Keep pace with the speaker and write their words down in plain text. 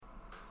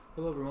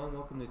Hello everyone,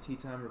 welcome to Tea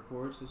Time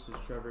Reports. This is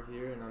Trevor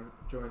here, and I'm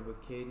joined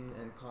with Kayden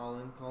and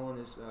Colin. Colin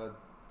is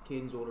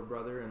Kayden's older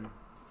brother, and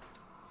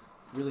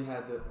really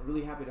happy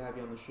to have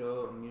you on the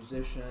show. A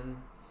musician,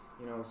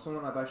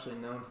 someone I've actually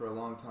known for a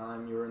long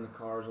time. You were in the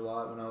cars a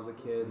lot when I was a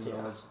kid. And Yeah. you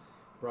always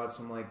brought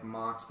some like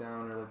mocks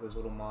down or like those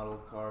little model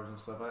cars and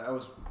stuff. I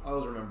always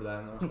remember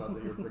that, and I always thought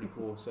that you were pretty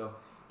cool. So,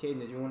 Kayden,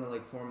 did you want to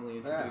like formally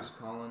introduce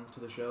Colin to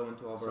the show and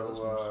to all of our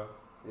listeners?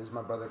 This is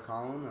my brother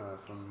Colin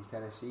from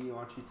Tennessee.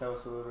 Why don't you tell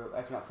us a little bit,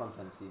 actually not from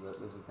Tennessee,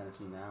 but lives in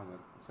Tennessee now, but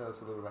tell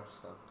us a little about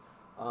yourself.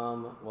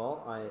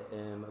 Well, I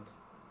am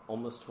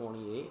almost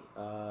 28.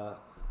 I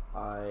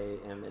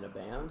am in a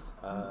band.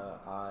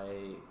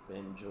 I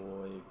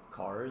enjoy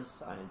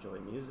cars. I enjoy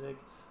music.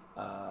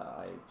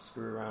 I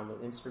screw around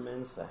with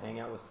instruments. I hang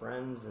out with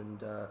friends,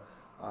 and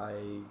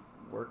I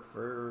work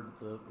for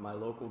my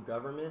local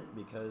government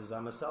because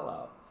I'm a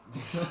sellout.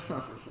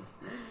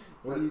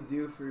 What do you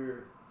do for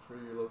your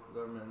local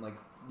government? Like,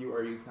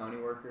 are you a county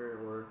worker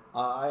or?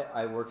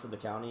 I work for the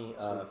county,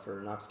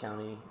 for Knox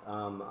County.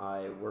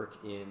 I work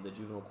in the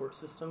juvenile court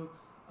system,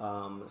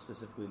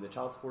 specifically the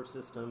child support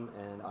system,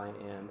 and I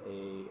am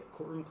a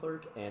courtroom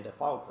clerk and a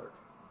file clerk.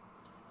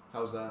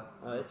 How's that?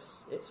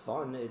 It's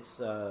fun. It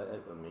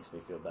makes me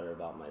feel better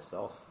about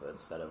myself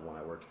instead of when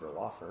I worked for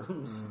law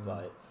firms.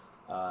 But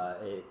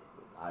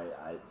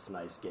it's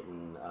nice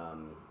getting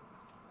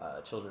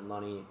children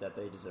money that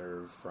they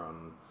deserve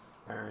from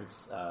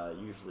parents.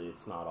 Usually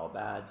it's not all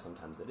bad.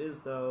 Sometimes it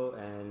is, though,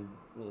 and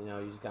you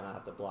just kind of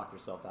have to block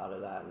yourself out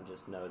of that and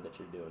just know that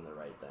you're doing the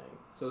right thing.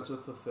 So it's a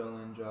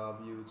fulfilling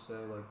job, you would say.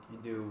 Like, you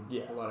do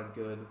a lot of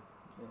good,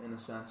 in a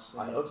sense.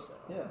 I hope so.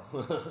 Yeah.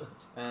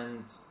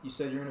 And you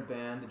said you're in a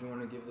band. Did you want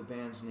to give the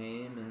band's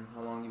name and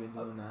how long you've been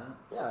doing that?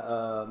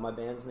 Yeah, my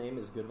band's name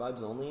is Good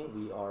Vibes Only.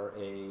 We are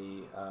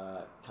a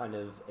kind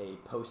of a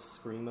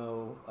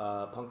post-screamo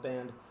punk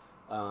band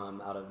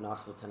out of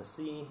Knoxville,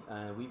 Tennessee.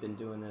 We've been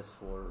doing this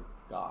for,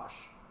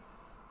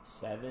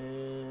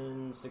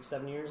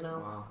 6-7 years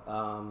now.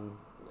 Wow.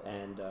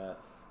 And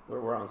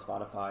we're on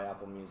Spotify,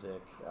 Apple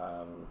Music,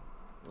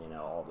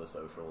 all the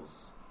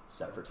socials,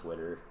 except for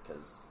Twitter,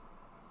 because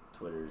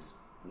Twitter's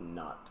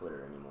not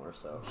Twitter anymore.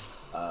 So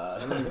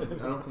I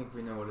don't think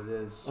we know what it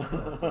is.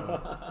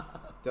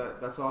 But,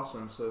 that's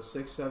awesome. So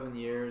 6-7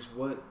 years.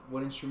 What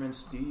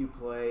instruments do you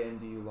play and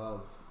do you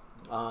love?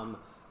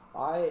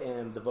 I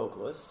am the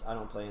vocalist. I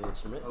don't play an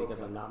instrument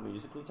because I'm not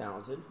musically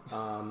talented.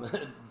 I'm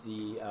an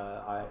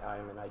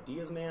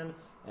ideas man,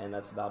 and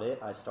that's about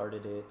it. I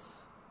started it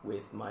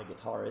with my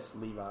guitarist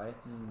Levi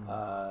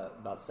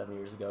about 7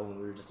 years ago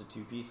when we were just a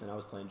two-piece, and I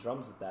was playing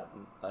drums at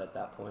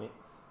that point.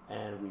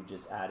 And we've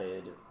just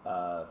added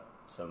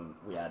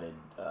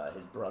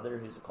his brother,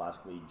 who's a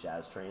classically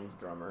jazz-trained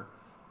drummer,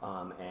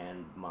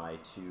 and my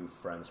two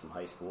friends from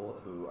high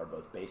school who are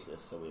both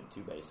bassists. So we have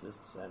two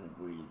bassists, and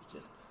we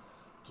just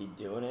keep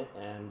doing it,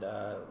 and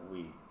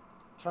we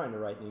trying to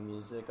write new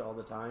music all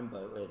the time,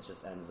 but we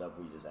just end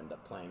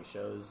up playing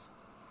shows,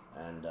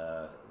 and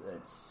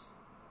it's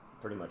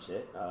pretty much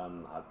it.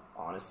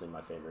 Honestly, my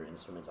favorite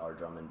instruments are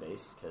drum and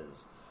bass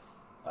because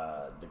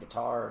the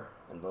guitar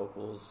and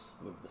vocals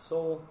move the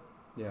soul.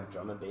 Yeah.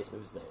 Drum and bass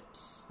moves the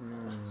hips.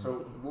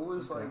 So what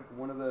was like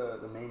one of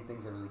the main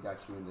things that really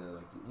got you into,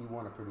 like, you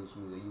want to produce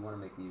music, you want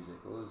to make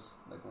music? What was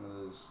like one of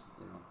those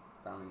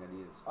founding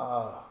ideas?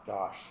 Oh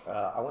gosh,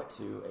 I went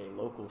to a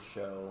local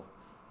show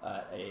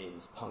at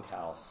this punk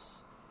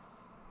house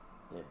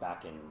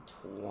back in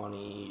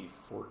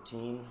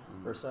 2014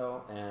 or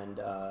so, and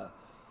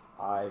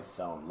I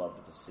fell in love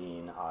with the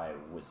scene. I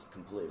was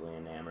completely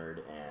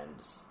enamored,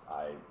 and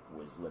I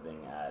was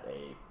living at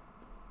a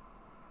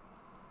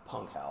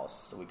punk house,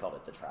 so we called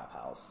it the Trap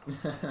House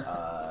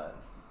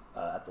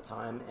at the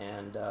time,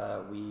 and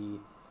I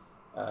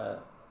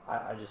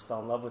just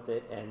fell in love with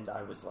it, and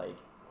I was like,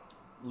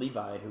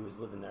 Levi, who was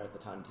living there at the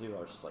time too,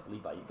 I was just like,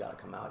 Levi, you gotta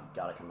come out.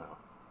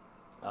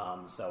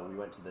 So we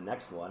went to the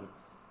next one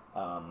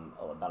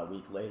about a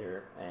week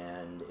later,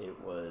 and it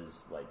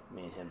was like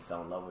me and him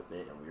fell in love with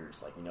it, and we were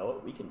just like, you know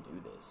what, we can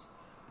do this.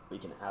 We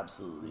can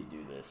absolutely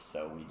do this.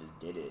 So we just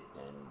did it,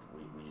 and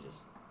we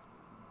just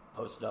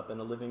posted up in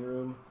the living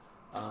room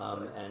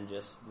and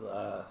just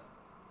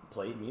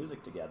played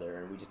music together,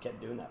 and we just kept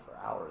doing that for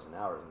hours and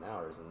hours and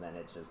hours, and then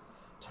it just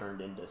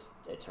turned into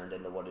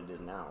what it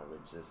is now.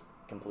 It just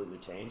completely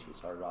changed. We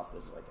started off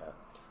as like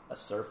a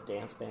surf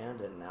dance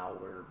band, and now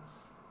we're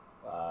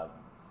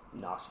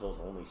Knoxville's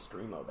only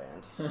screamo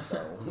band.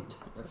 So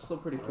that's still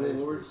pretty cool.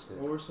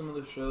 What were some of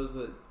the shows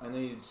that I know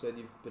you said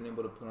you've been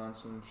able to put on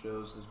some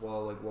shows as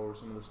well? Like, what were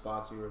some of the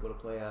spots you were able to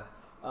play at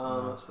in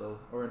Knoxville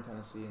or in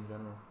Tennessee in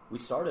general? We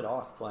started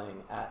off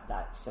playing at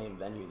that same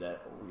venue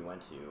that we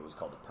went to. It was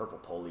called the Purple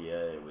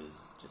Polia. It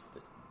was just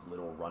this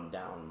little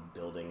rundown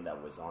building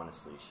that was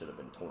honestly should have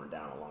been torn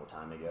down a long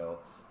time ago.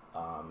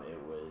 It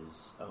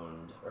was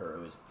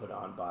put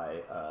on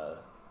by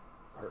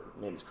her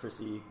name is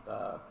Chrissy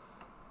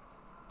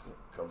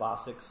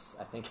Kovacic,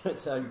 I think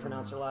that's how you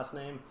pronounce her last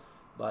name.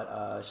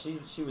 But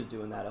she was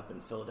doing that up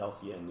in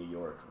Philadelphia and New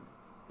York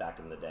back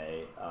in the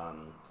day,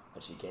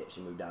 and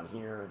she moved down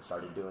here and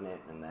started doing it,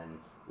 and then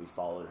we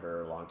followed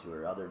her along to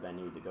her other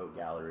venue, the Goat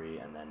Gallery,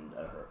 and then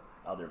her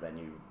other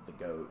venue, the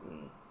Goat,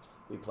 and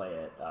we play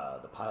at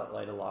the Pilot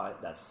Light a lot.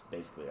 That's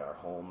basically our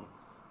home.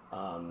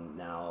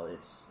 Now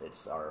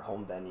it's our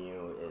home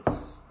venue.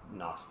 It's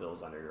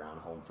Knoxville's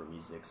underground home for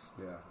musics.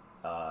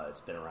 Yeah.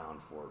 It's been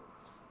around for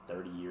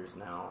 30 years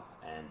now,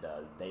 and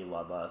they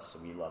love us.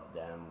 We love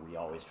them. We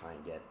always try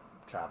and get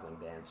traveling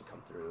bands to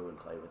come through and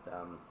play with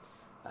them.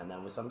 And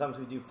then sometimes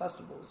we do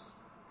festivals.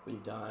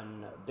 We've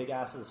done Big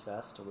Asses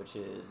Fest, which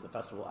is the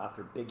festival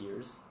after Big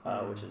Ears,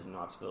 which is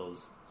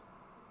Knoxville's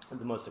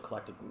the most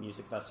eclectic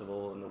music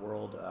festival in the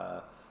world.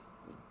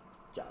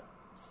 We got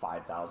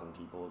 5,000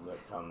 people that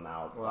come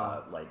out.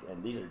 Wow.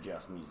 And these are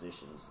just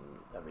musicians and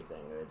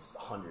everything. It's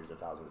hundreds of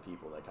thousands of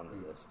people that come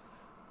to this.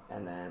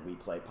 And then we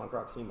play Punk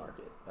Rock Flea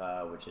Market,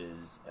 which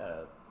is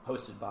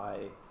hosted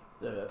by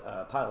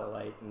the Pilot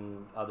Light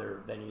and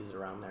other venues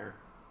around there.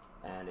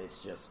 And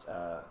it's just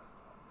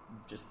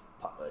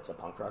it's a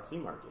punk rock flea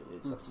market.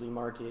 It's a flea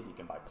market. You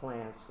can buy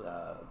plants,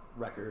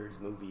 records,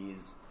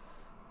 movies,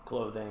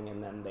 clothing,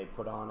 and then they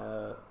put on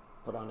a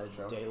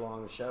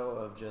day-long show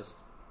of just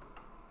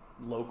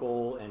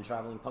local and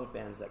traveling punk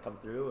bands that come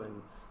through,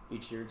 and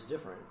each year it's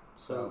different.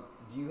 So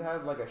do you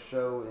have like a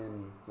show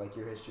in like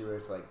your history where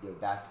it's like, yo,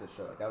 that's the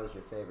show, like that was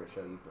your favorite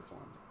show you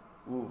performed?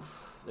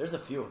 Oof, there's a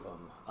few of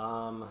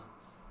them.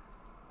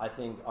 I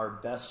think our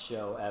best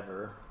show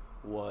ever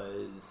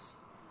was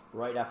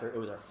right after, it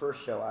was our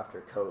first show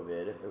after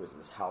COVID. It was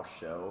this house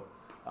show.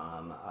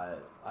 I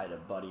had a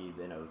buddy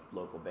in a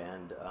local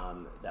band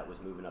that was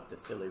moving up to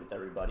Philly with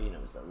everybody, and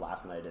it was their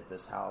last night at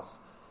this house,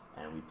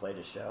 and we played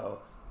a show,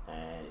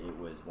 and it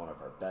was one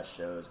of our best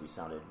shows. We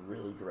sounded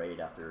really great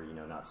after,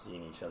 not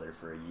seeing each other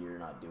for a year,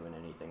 not doing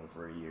anything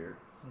for a year,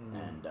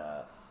 and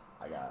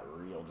I got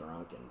real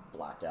drunk and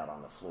blacked out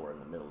on the floor in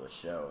the middle of the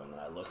show, and then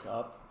I look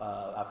up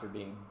after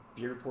being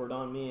beer poured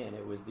on me, and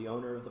it was the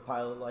owner of the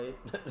Pilot Light,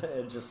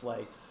 and just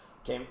like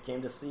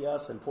came to see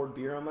us and poured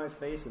beer on my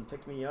face and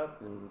picked me up,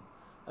 and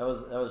that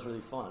was really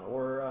fun.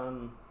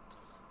 Or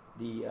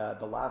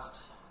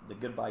the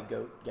Goodbye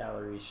Goat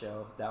Gallery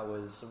show, that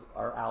was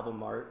our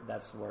album art.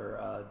 That's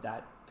where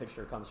that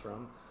picture comes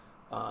from.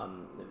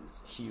 It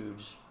was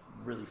huge,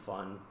 really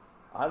fun.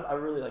 I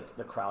really like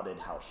the crowded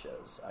house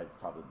shows. I'd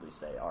probably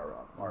say are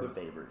our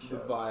favorite shows.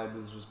 The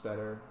vibe is just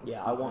better.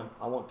 Yeah, I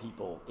want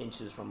people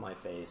inches from my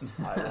face.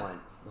 I want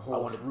the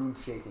whole room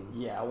shaking.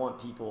 Yeah, I want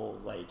people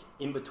like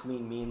in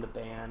between me and the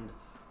band.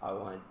 I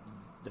want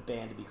the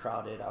band to be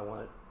crowded. I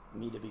want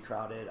me to be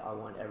crowded. I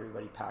want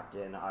everybody packed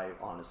in. I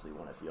honestly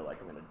want to feel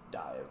like I'm going to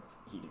die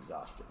of heat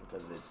exhaustion,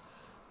 because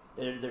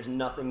there's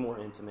nothing more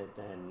intimate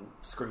than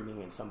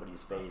screaming in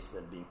somebody's face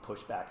and being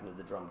pushed back into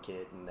the drum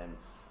kit, and then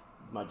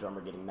my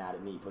drummer getting mad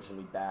at me, pushing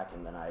me back,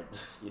 and then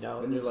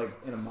and you're like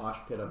in a mosh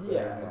pit up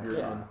there.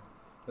 Yeah.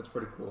 That's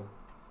pretty cool.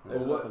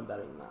 There's nothing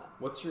better than that.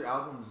 What's your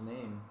album's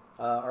name?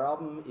 Our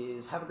album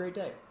is Have a Great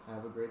Day.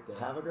 Have a Great Day.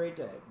 Have a great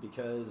day,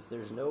 because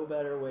there's no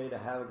better way to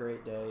have a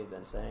great day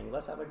than saying,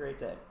 let's have a great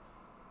day.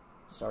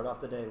 Start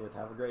off the day with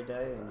have a great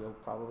day, and you'll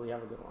probably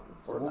have a good one.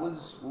 So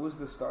what was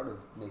the start of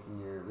making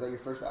was that your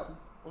first album?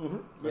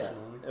 Mm-hmm. Yeah,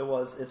 it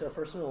was. It's our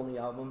first and only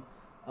album.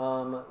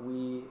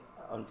 We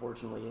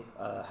unfortunately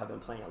have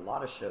been playing a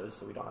lot of shows,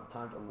 so we don't have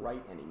time to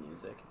write any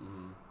music.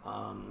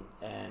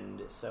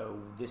 And so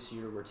this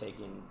year we're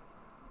taking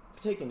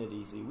it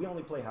easy. We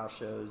only play house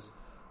shows,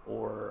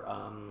 or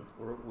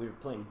we're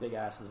playing Big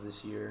Asses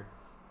this year,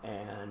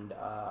 and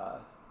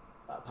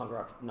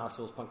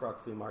Knoxville's Punk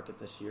Rock Flea Market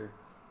this year.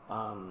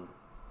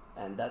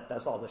 And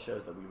that's all the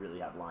shows that we really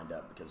have lined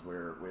up, because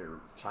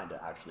we're trying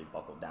to actually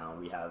buckle down.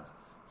 We have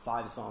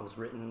 5 songs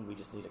written. We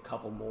just need a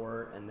couple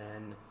more, and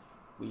then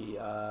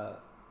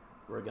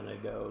we're gonna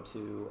go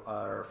to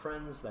our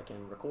friends that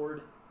can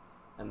record,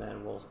 and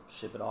then we'll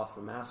ship it off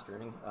for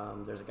mastering.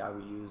 There's a guy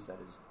we use that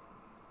is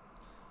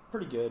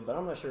pretty good, but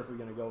I'm not sure if we're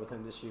gonna go with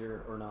him this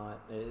year or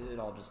not. It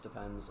all just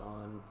depends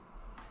on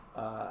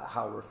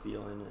how we're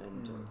feeling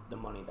and the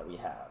money that we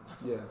have.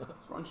 Yeah. So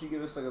why don't you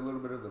give us like a little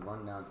bit of the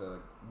rundown to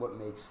like what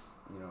makes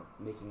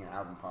making an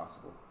album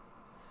possible?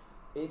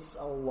 It's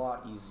a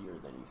lot easier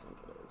than you think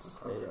it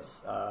is. Okay.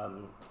 It's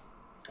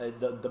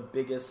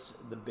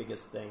the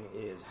biggest thing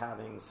is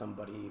having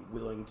somebody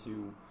willing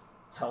to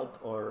help,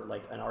 or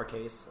like in our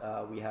case,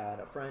 we had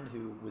a friend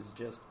who was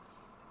just,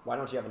 why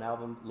don't you have an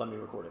album? Let me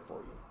record it for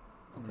you.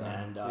 Okay.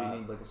 And so you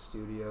need like a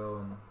studio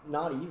and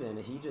not even.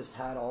 He just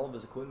had all of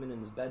his equipment in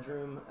his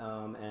bedroom,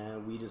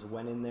 and we just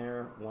went in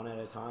there one at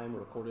a time,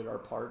 recorded our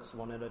parts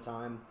one at a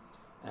time,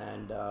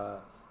 and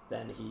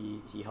then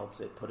he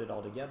helped put it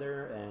all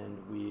together.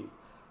 And we,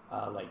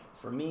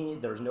 for me,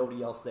 there was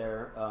nobody else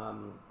there,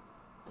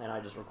 and I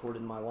just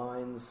recorded my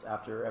lines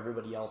after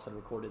everybody else had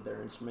recorded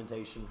their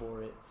instrumentation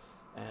for it.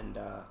 And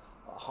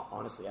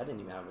honestly, I didn't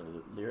even have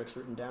any lyrics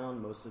written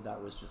down. Most of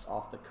that was just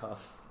off the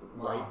cuff,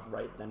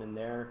 right then and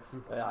there.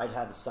 I'd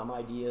had some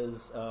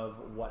ideas of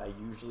what I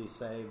usually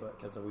say, but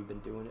because we've been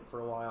doing it for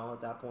a while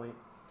at that point.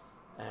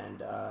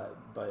 And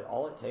but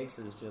all it takes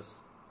is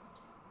just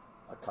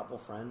a couple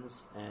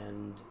friends,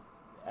 and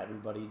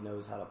everybody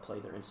knows how to play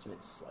their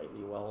instruments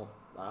slightly well,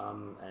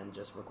 and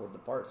just record the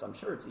parts. I'm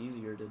sure it's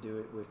easier to do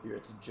it if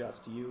it's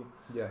just you.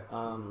 Yeah.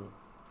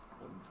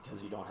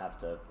 Because you don't have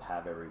to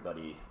have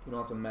everybody. You don't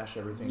have to mesh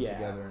everything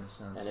together in a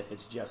sense. And if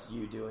it's just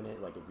you doing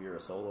it, like if you're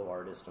a solo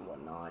artist and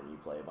whatnot, and you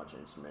play a bunch of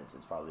instruments,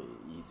 it's probably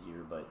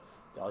easier. But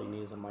all you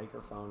need is a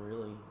microphone,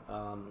 really.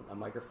 A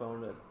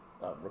microphone,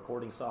 a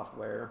recording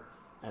software,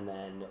 and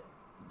then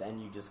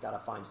you just got to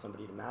find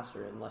somebody to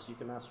master it, unless you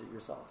can master it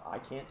yourself. I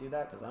can't do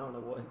that because I don't know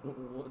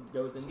what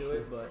goes into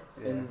it. But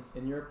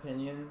in your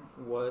opinion,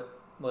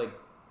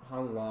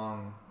 how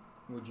long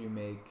would you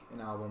make an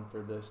album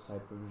for this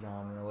type of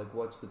genre? Like,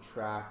 what's the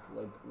track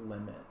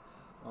limit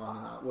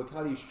on that?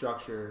 How do you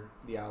structure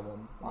the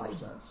album in a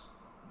sense?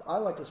 I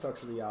like to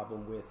structure the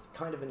album with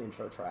kind of an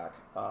intro track,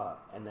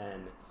 and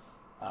then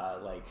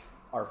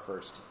our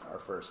first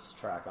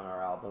track on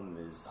our album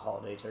is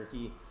Holiday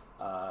Turkey.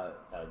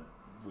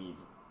 We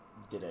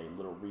did a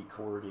little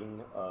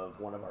recording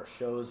of one of our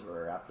shows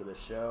where after the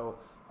show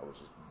I was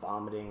just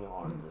vomiting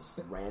on this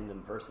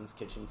random person's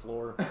kitchen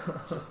floor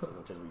just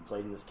because we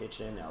played in this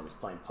kitchen. I was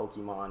playing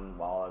Pokemon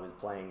while I was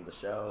playing the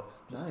show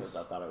just because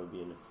I thought it would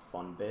be a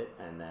fun bit,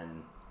 and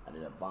then I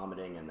ended up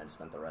vomiting and then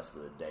spent the rest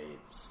of the day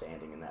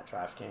standing in that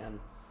trash can.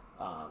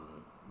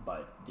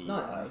 But it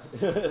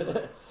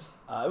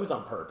was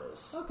on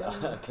purpose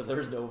because there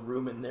was no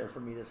room in there for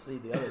me to see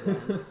the other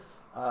ones.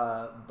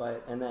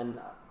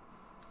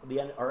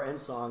 Our end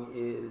song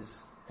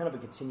is kind of a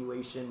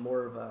continuation,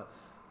 more of a.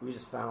 We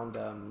just found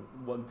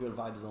what Good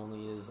Vibes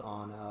Only is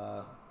on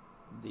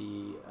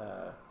the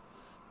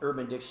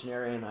Urban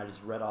Dictionary, and I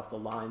just read off the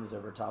lines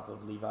over top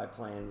of Levi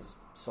playing this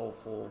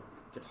soulful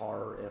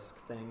guitar-esque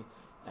thing.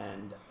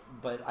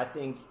 But I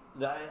think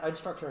that I'd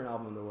structure an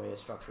album the way I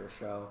structure a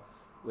show,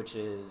 which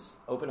is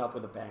open up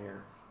with a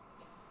banger,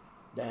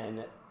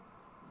 then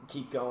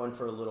keep going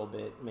for a little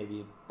bit,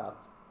 maybe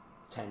about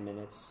 10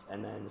 minutes,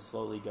 and then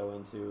slowly go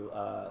into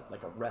a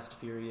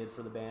rest period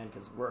for the band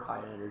because we're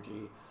high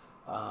energy,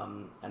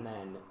 and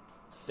then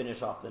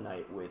finish off the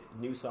night with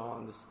new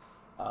songs,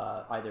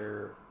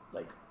 either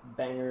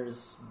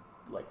bangers,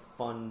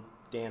 fun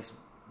dance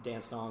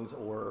songs,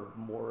 or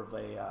more of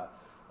a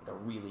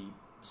really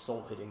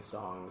soul hitting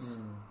songs.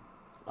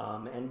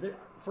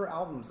 For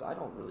albums, I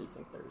don't really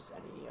think there's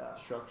any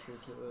structure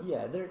to it.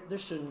 Yeah, there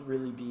shouldn't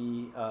really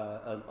be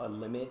a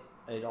limit.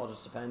 It all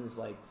just depends.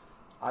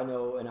 I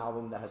know an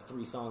album that has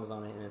 3 songs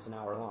on it and it's an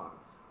hour long.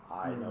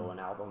 I know an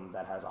album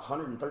that has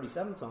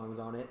 137 songs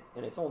on it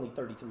and it's only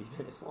 33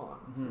 minutes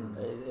long.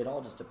 It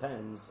all just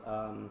depends.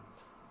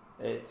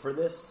 For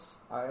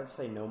this, I'd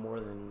say no more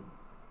than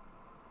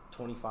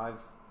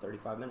 25,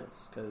 35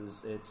 minutes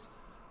because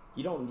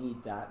you don't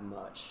need that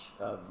much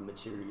of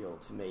material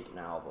to make an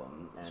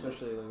album, and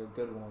especially a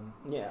good one.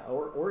 Yeah,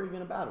 or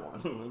even a bad one.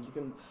 You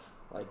can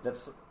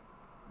that's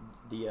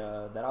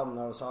that album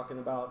that I was talking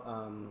about,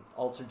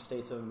 Altered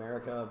States of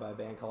America by a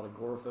band called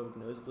Agoraphobic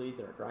Nosebleed.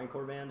 They're a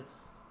grindcore band.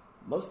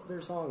 Most of their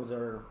songs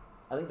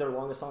I think their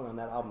longest song on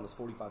that album is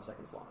 45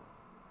 seconds long.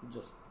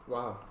 Just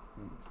wow.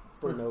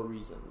 For no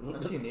reason.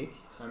 That's unique.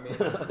 I mean,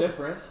 it's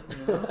different.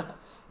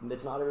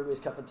 It's not everybody's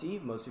cup of tea.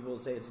 Most people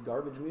say it's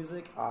garbage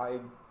music. I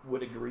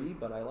would agree,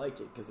 but I like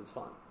it because it's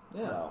fun.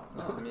 Yeah. So.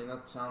 No, I mean,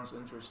 that sounds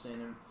interesting.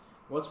 And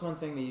what's one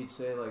thing that you'd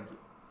say,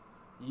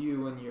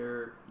 you and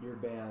your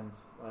band,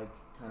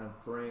 kind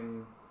of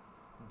bring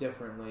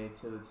differently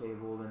to the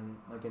table than,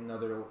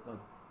 another,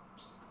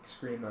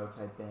 screamo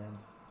type band?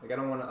 I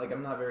don't want to,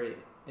 I'm not very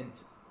in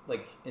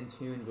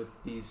tune with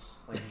these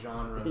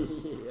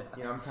genres.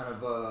 Yeah. I'm kind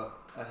of a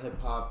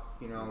hip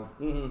hop,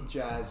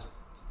 jazz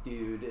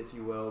dude, if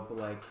you will,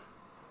 but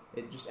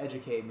it just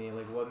educate me,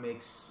 what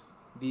makes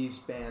these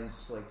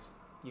bands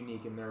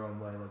unique in their own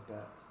way like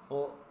that.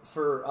 Well,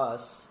 for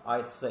us,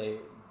 I say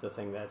the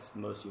thing that's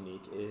most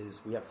unique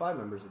is we have 5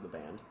 members of the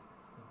band,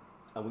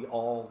 and we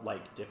all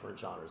like different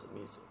genres of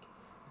music.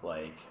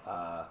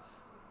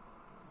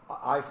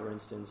 I, for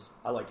instance,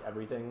 I like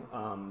everything,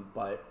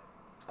 but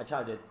I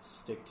try to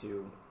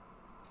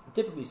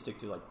typically stick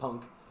to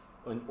punk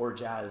or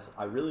jazz.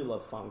 I really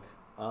love funk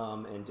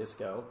and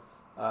disco,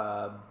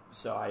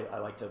 so I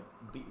like to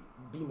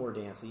be more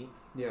dancey.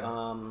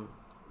 Yeah.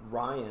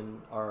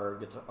 Ryan, our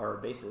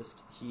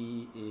bassist,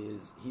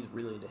 he's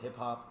really into hip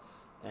hop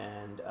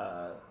and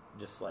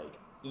just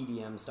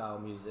EDM style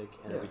music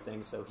and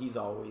everything. So he's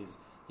always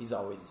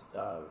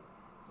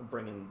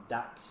bringing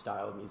that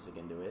style of music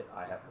into it.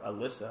 I have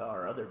Alyssa,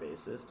 our other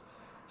bassist.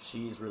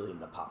 She's really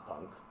into pop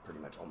punk, pretty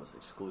much almost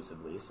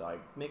exclusively. So I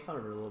make fun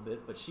of her a little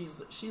bit, but she's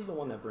the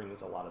one that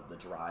brings a lot of the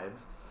drive.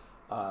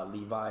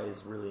 Levi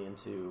is really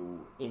into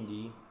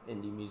indie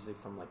music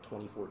from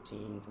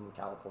 2014 from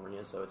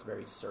California, so it's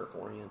very surf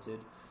oriented.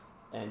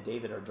 And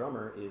David, our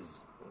drummer,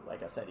 is,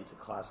 like I said, he's a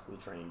classically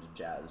trained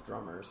jazz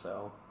drummer,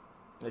 so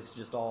it's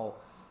just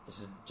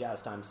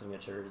jazz time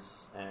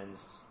signatures, and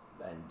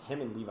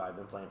him and Levi have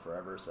been playing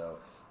forever, so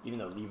even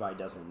though Levi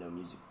doesn't know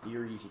music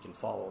theory, he can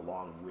follow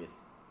along with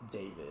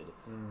David.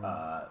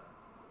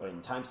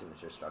 in time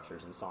signature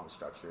structures and song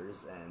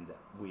structures, and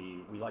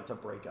we like to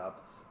break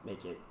up,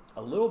 make it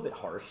a little bit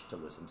harsh to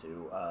listen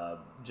to,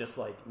 just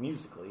like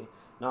musically,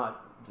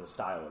 not the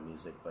style of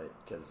music, but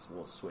because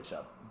we'll switch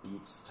up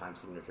beats, time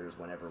signatures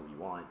whenever we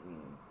want, and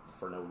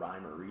for no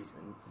rhyme or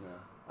reason.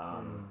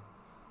 Yeah.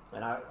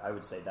 And I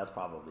would say that's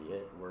probably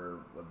it. We're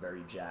a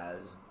very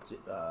jazz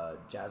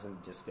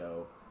and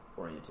disco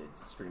oriented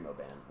screamo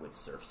band with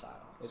surf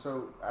style.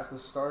 So at the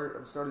start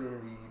of the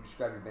interview, you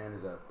described your band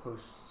as a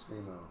post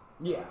screamo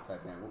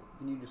type band. Well,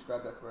 can you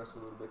describe that for us a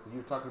little bit? Because you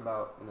were talking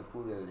about in the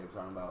pool the other day, we were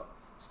talking about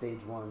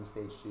stage 1,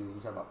 stage 2. You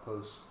talk about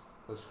post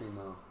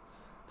screamo.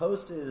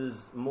 Post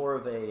is more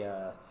of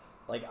a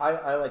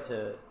I like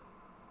to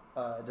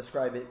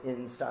describe it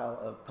in style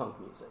of punk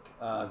music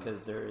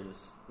because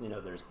there's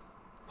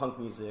punk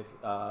music.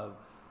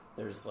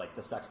 There's like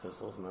the Sex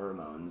Pistols and the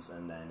Ramones,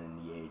 and then in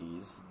the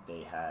 80s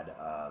they had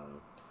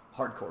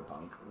hardcore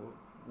punk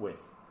with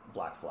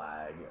Black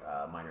Flag,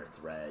 Minor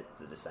Threat,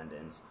 The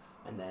Descendants,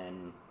 and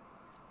then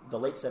the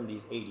late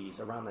 70s, 80s,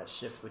 around that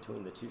shift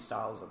between the two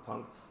styles of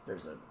punk,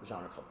 there's a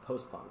genre called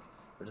post-punk.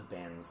 There's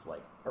bands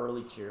like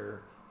Early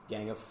Cure,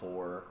 Gang of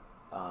Four.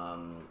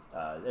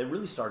 It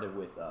really started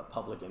with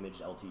Public Image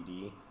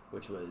Ltd.,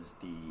 which was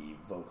the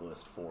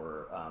vocalist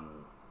for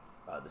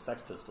the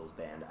Sex Pistols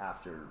band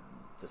after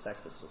the Sex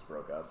Pistols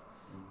broke up.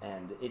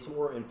 And it's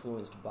more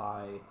influenced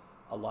by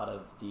a lot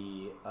of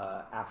the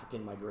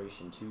African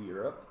migration to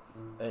Europe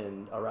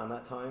and around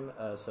that time.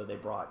 So they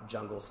brought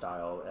jungle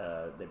style,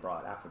 they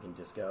brought African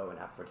disco and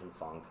African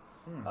funk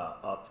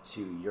up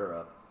to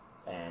Europe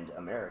and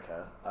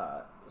America.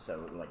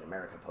 So like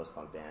America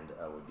post-punk band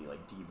would be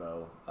like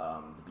Devo,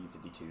 the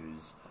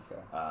B-52s,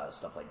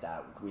 stuff like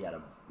that. We had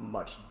a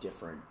much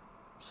different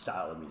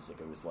style of music.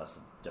 It was less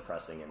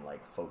depressing and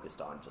like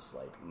focused on just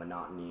like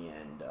monotony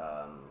and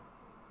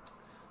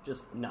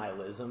just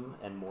nihilism,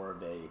 and more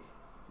of a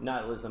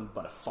nihilism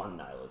but a fun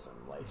nihilism,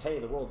 like hey,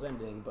 the world's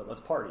ending but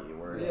let's party,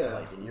 whereas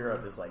like in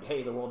Europe is like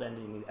hey, the world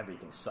ending,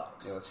 everything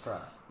sucks, let's cry.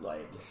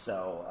 Like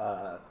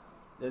so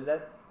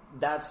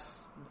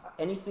that's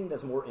anything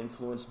that's more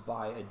influenced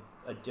by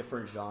a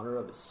different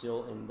genre but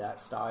still in that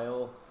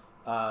style.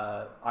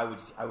 I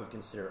would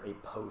consider a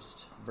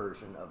post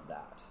version of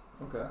that.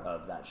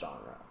 Of that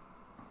genre.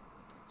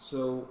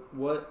 So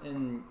what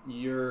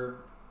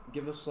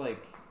give us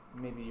like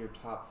maybe your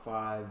top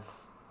 5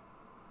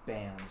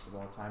 bands of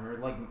all time, or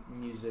like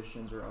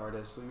musicians or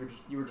artists. So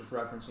you were just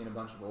referencing a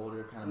bunch of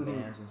older kind of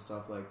bands and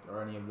stuff. Like,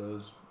 are any of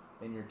those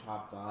in your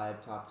top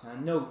 5, top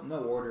 10? No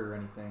order or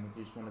anything. If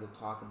you just wanted to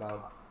talk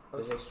about the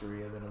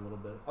history of it a little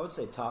bit. I would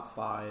say top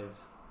 5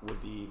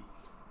 would be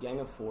Gang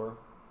of Four,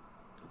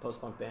 a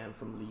post-punk band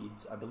from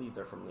Leeds. I believe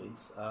they're from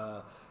Leeds.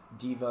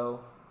 Devo,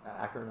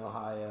 Akron,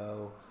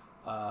 Ohio.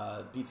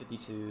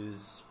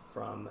 B-52s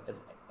from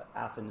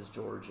Athens,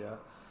 Georgia.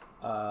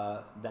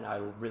 Then I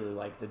really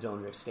like the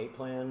Dillinger Escape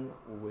Plan,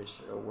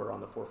 which were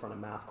on the forefront of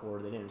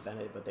mathcore. They didn't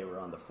invent it, but they were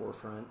on the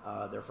forefront.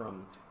 They're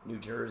from New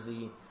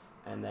Jersey.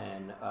 And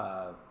then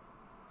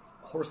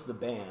Horse the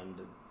Band,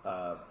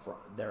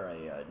 they're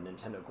a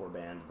Nintendo core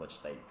band, which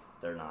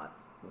they're not,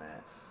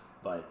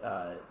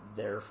 but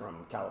they're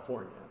from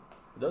California.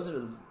 Those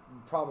are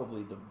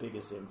probably the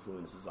biggest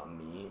influences on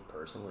me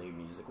personally,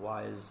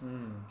 music-wise,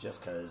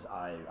 just because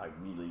I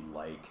really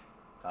like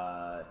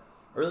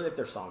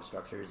their song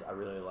structures. I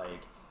really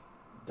like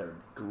their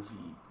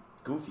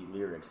goofy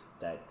lyrics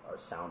that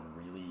sound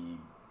really,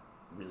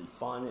 really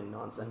fun and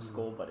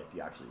nonsensical, but if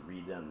you actually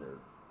read them, they're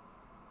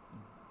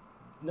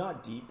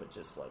not deep, but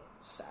just like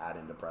sad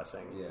and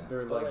depressing. Yeah,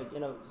 they're but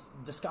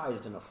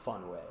disguised in a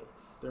fun way.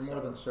 They're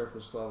more than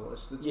surface level.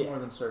 It's more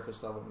than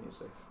surface level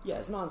music. Yeah,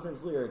 it's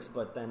nonsense lyrics,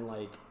 but then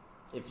like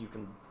if you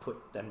can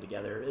put them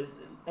together,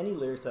 any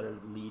lyrics that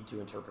lead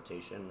to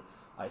interpretation,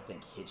 I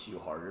think hits you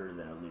harder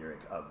than a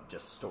lyric of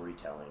just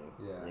storytelling.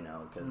 Yeah,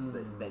 because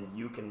then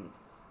you can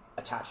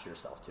attach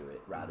yourself to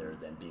it rather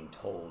than being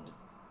told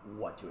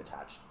what to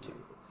attach to.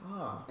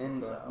 Oh,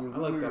 and I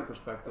like that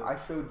perspective. I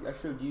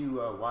showed you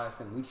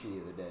YFN Lucci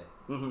the other day,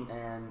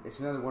 and it's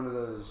another one of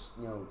those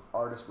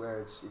artists where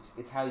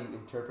it's how you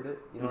interpret it.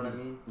 You know what I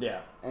mean?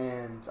 Yeah.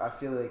 And I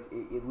feel like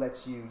it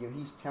lets you.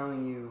 He's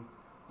telling you,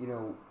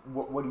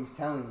 what he's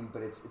telling you,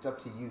 but it's up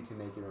to you to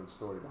make your own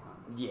story behind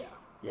it. Yeah.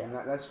 Yeah. And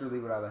that's really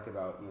what I like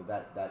about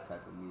that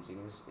type of music.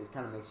 It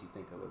kind of makes you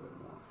think a little bit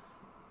more.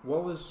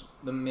 What was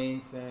the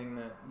main thing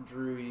that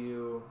drew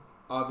you?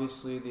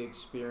 Obviously, the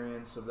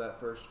experience of that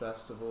first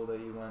festival that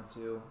you went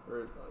to,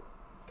 or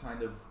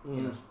kind of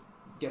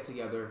get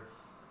together.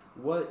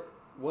 What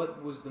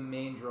was the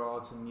main draw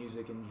to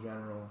music in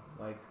general?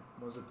 Like,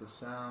 was it the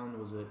sound?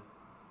 Was it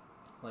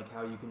like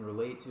how you can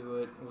relate to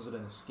it? Was it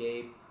an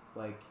escape?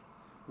 Like,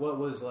 what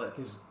was like?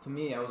 Because to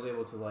me, I was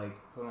able to like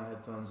put my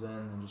headphones in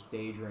and just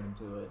daydream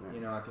to it.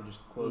 Right. I could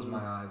just close my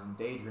eyes and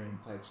daydream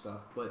type stuff.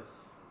 But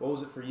what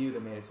was it for you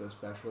that made it so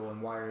special,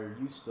 and why are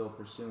you still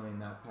pursuing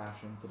that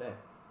passion today?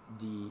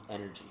 The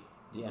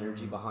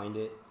energy behind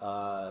it,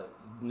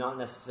 not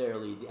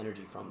necessarily the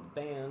energy from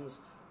the bands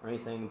or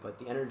anything, but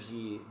the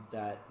energy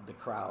that the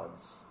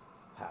crowds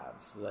have.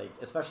 Like,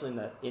 especially in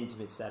the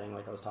intimate setting,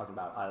 like I was talking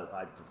about,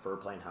 I prefer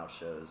playing house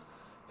shows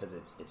because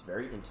it's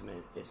very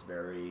intimate. It's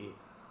very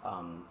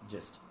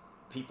just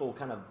people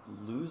kind of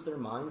lose their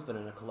minds, but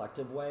in a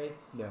collective way.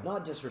 Yeah.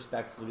 Not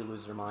disrespectfully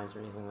lose their minds or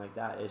anything like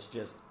that. It's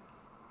just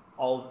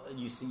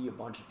you see a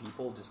bunch of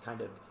people just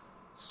kind of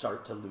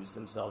start to lose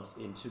themselves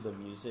into the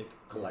music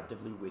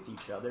collectively with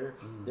each other.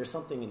 There's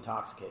something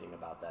intoxicating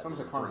about that. It's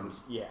almost like harmony.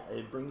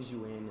 It brings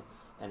you in,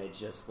 and it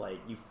just like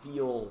you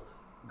feel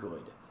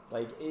good.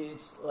 Like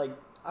it's like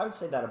I would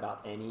say that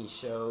about any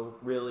show,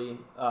 really,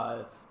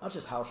 not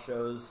just house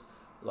shows.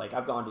 Like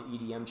I've gone to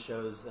EDM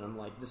shows, and I'm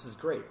like, this is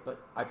great, but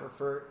I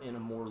prefer in a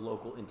more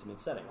local, intimate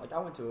setting. Like I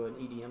went to an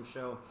EDM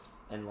show,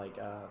 and like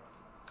a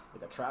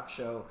trap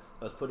show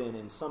that was put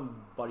in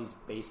somebody's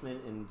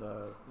basement in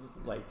the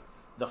like.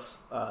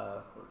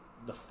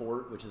 The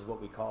fort, which is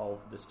what we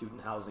call the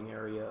student housing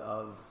area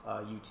of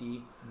UT,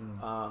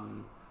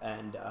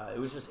 and it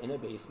was just in a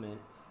basement.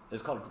 It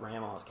was called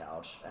Grandma's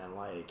Couch, and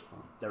like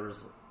there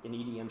was an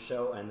EDM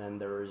show, and then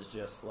there was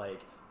just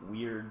like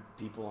weird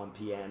people on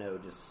piano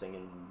just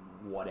singing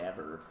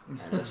whatever,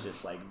 and it's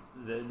just like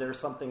there's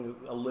something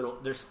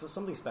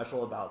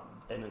special about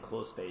an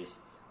enclosed space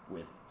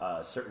with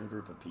a certain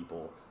group of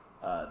people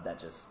that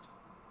just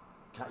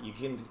you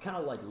can kind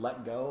of like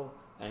let go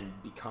and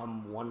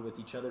become one with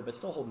each other, but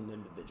still hold an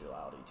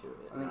individuality to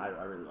it. And I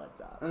really like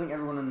that. I think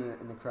everyone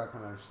in the crowd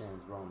kind of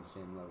understands we're on the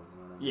same level.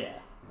 You know what I mean?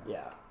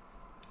 Yeah.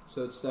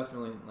 So it's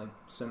definitely like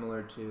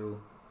similar to,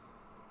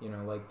 you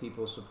know, like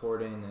people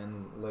supporting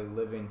and like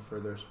living for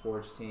their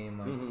sports team.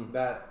 Like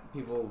that,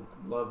 people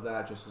love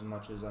that just as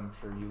much as I'm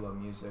sure you love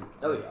music.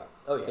 Oh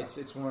like, yeah.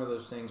 It's one of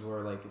those things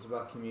where like it's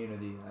about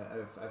community.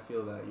 I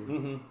feel that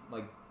you're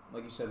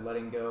like you said,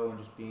 letting go and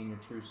just being your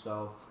true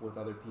self with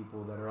other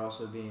people that are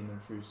also being their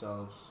true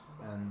selves,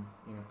 and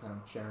you know, kind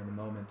of sharing the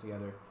moment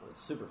together.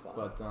 It's super fun.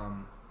 But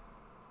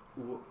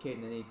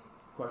Kayden, any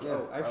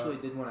questions? I actually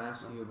did want to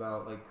ask you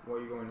about like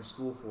what you're going to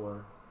school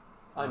for.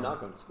 I'm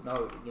not going to school.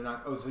 No, you're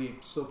not. Oh, so you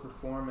still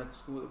perform at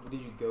school? Did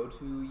you go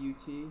to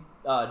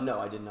UT? No,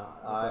 I did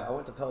not. Okay. I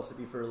went to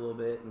Pellissippi for a little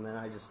bit, and then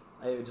it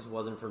just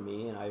wasn't for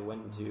me, and I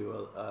went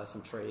into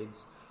some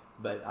trades.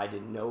 But I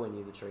didn't know any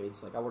of the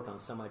trades. Like I worked on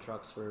semi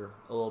trucks for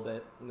a little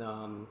bit,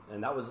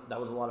 and that was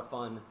a lot of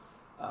fun.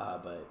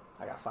 But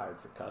I got fired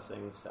for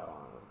cussing, so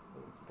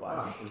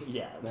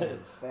yeah.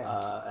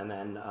 And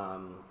then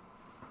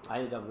I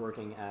ended up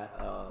working at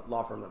a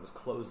law firm that was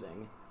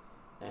closing,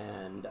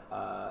 and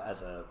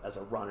as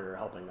a runner,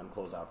 helping them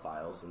close out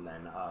files. And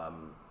then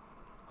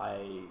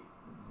I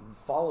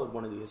followed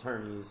one of the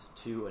attorneys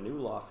to a new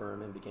law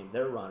firm and became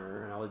their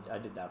runner. And I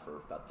did that for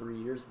about 3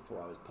 years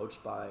before I was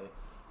poached by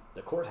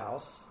the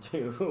courthouse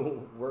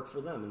to work for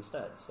them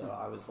instead. So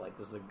I was like,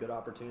 this is a good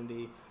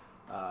opportunity.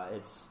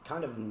 It's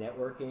kind of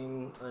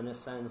networking in a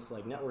sense.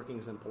 Like networking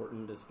is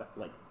important,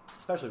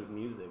 especially with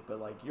music,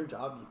 but like your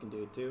job, you can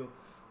do it too.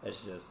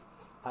 It's just,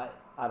 I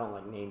don't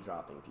like name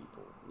dropping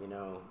people, you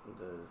know,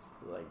 there's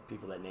like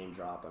people that name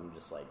drop, I'm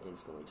just like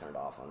instantly turned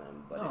off on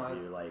them. But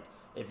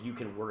if you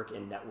can work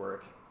and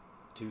network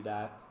to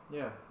that,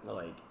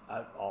 like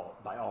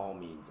by all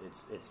means,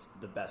 it's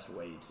the best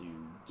way to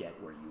get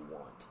where you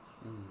want.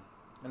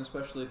 And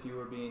especially if you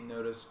were being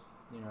noticed,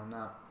 you know,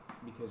 not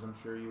because I'm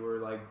sure you were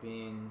like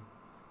being,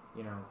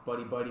 you know,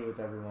 buddy with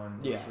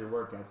everyone. It was your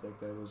work ethic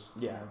that was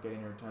you know,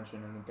 getting your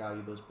attention and got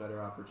you those better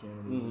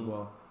opportunities as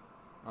well.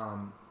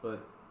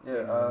 But you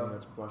know,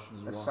 got some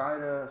questions as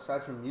well.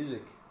 Aside from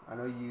music, I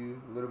know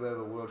you a little bit of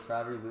a world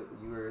traveler.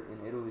 You were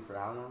in Italy for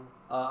how long?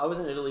 I was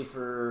in Italy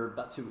for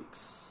about 2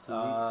 weeks. 2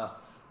 weeks.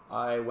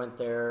 I went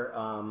there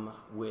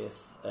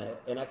with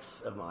an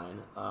ex of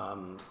mine.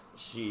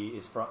 She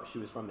was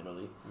from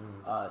Italy,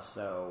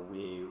 so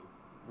we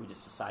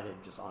just decided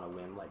just on a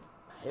whim, like,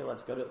 hey,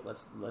 let's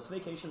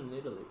vacation in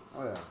Italy.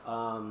 Oh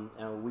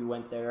yeah. And we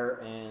went there,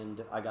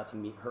 and I got to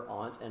meet her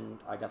aunt, and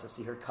I got to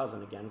see her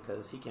cousin again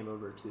because he came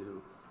over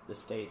to the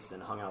States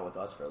and hung out with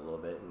us for a little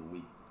bit, and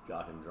we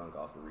got him drunk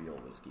off real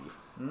whiskey.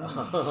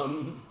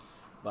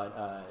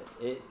 But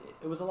it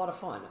was a lot of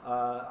fun.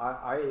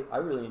 I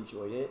really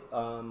enjoyed it.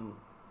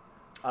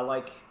 I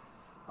like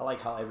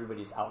how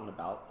everybody's out and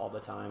about all the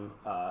time.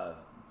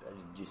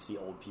 You see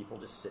old people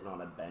just sitting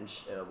on a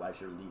bench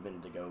as you're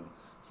leaving to go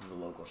to the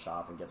local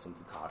shop and get some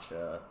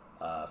focaccia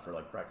for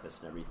like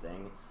breakfast and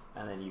everything.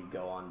 And then you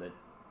go on the,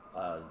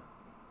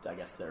 I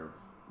guess the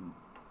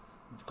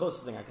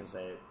closest thing I can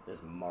say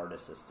is MARTA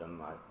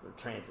system, or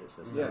transit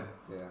system.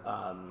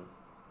 Yeah.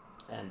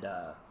 And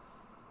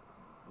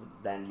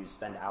then you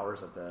spend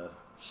hours at the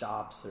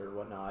shops or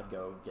whatnot,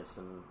 go get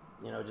some,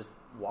 you know, just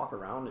walk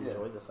around,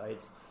 enjoy the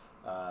sights.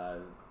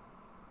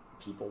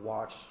 People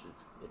watch.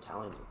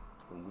 Italians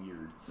are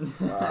weird.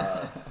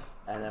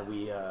 And then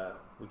we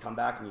come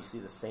back and you see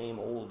the same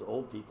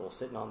old people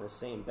sitting on this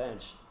same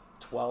bench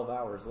 12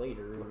 hours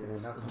later,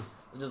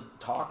 just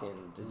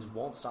talking. They just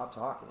won't stop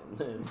talking.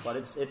 But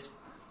it's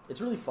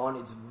really fun.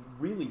 It's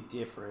really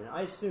different.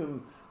 I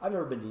assume, I've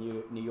never been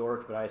to New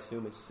York, but I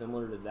assume it's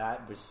similar to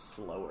that, but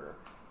slower.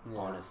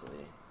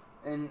 Honestly,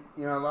 And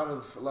you know, a lot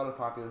of the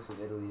populace of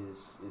Italy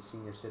is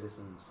senior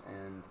citizens,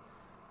 and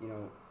you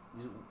know,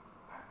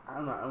 I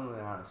don't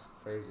know how to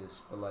phrase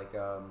this, but like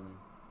I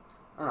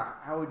don't know,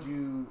 how would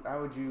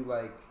you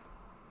like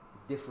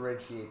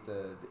differentiate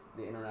the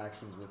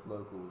interactions with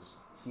locals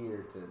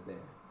here to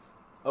there?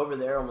 Over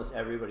there, almost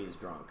everybody's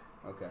drunk.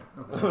 Okay.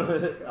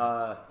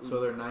 So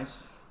they're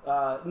nice?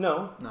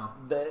 No.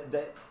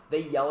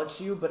 They yell at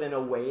you, but in a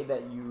way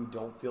that you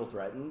don't feel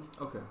threatened.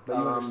 Okay. But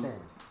you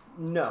understand?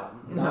 No.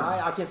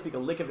 I can't speak a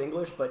lick of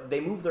English, but they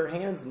move their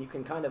hands, and you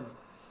can kind of,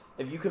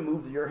 if you can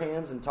move your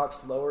hands and talk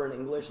slower in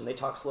English, and they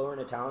talk slower in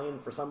Italian,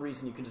 for some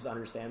reason you can just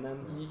understand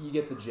them. You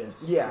get the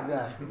gist. Yeah.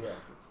 Exactly.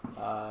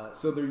 Yeah.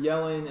 So they're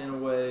yelling in a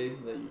way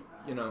that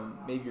you know,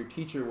 maybe your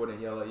teacher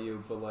wouldn't yell at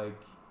you, but like,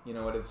 you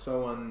know, what if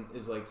someone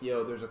is like,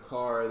 yo, there's a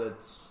car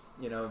that's,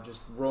 you know,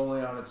 just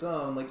rolling on its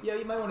own, like, yeah,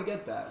 you might want to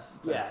get that.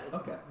 It's yeah.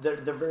 Like, okay.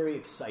 They're very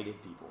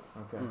excited people.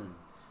 Okay.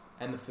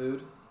 And the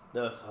food?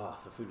 The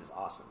food is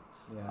awesome.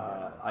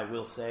 Yeah. I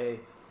will say,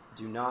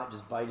 do not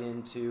just bite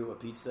into a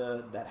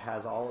pizza that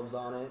has olives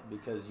on it,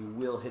 because you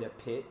will hit a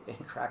pit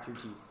and crack your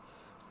teeth.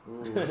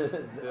 All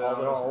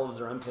the olives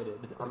are unpitted.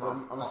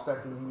 I'm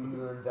expecting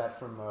you learned that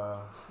from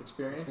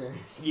experience.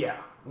 Yeah.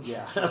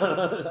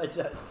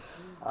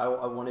 I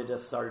wanted a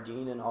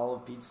sardine and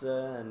olive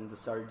pizza, and the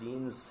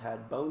sardines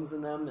had bones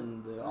in them,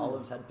 and the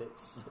olives had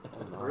pits.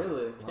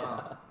 Really?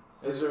 Wow.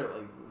 Yeah. Is there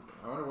like?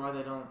 I wonder why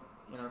they don't,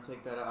 you know,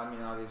 take that out. I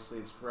mean, obviously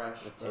it's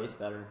fresh. It tastes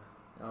better.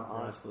 Okay.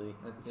 Honestly,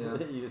 yeah.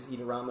 You just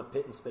eat around the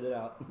pit and spit it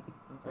out.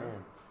 Okay.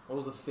 Man. What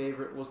was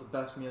the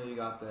best meal you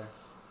got there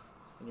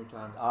in your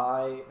time?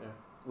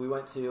 We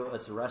went to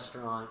a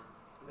restaurant.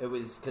 It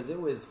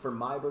was for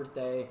my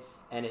birthday,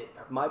 and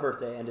my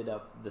birthday ended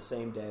up the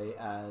same day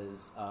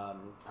as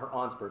her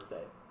aunt's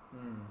birthday.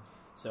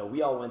 So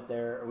we all went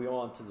there. We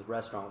all went to this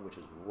restaurant, which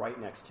was right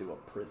next to a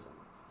prison.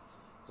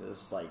 It was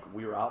just like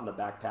we were out in the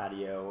back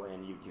patio,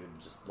 and you could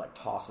just like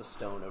toss a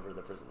stone over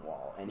the prison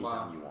wall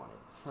anytime you wanted.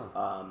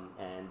 Huh.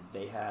 And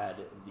they had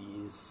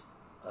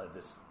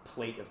this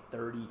plate of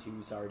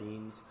 32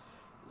 sardines,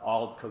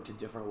 all cooked in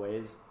different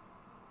ways.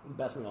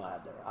 Best meal I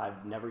had there.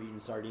 I've never eaten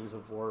sardines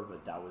before,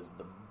 but that was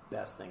the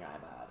best thing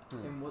I've had.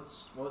 And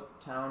what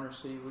town or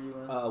city were you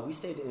in? We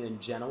stayed in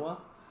Genoa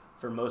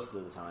for most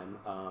of the time,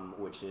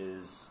 which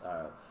is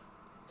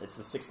it's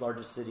the 6th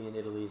largest city in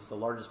Italy. It's the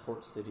largest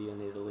port city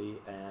in Italy,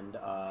 and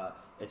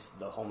it's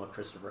the home of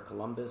Christopher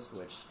Columbus.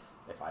 Which,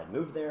 if I'd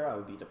moved there, I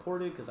would be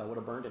deported because I would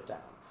have burned it down.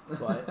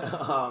 But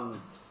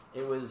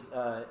it was.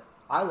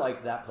 I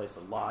liked that place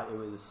a lot. It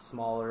was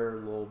smaller,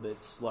 a little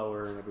bit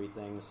slower, and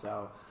everything.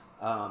 So.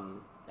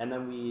 And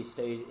then we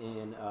stayed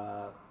in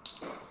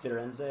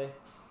Firenze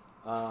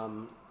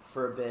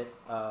for a bit,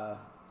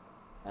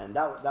 and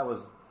that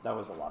was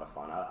a lot of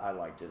fun. I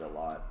liked it a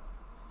lot.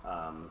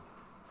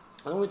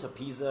 I went to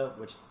Pisa,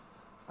 which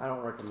I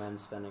don't recommend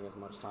spending as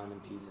much time in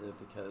Pisa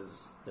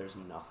because there's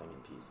nothing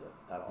in Pisa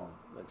at all.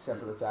 Except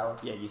for the tower?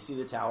 Yeah, you see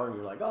the tower and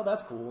you're like, oh,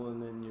 that's cool.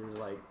 And then you're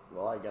like,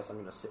 well, I guess I'm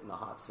going to sit in the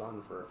hot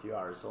sun for a few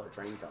hours till our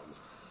train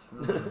comes.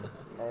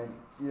 And,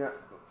 you know,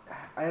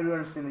 I do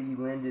understand that you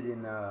landed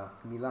in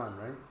Milan,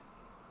 right?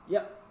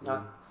 Yep.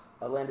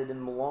 I landed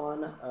in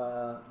Milan.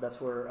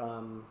 That's where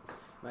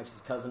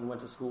Max's cousin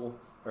went to school,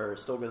 or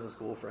still goes to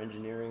school for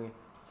engineering.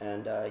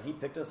 And he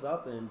picked us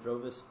up and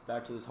drove us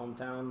back to his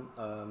hometown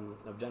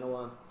of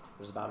Genoa. It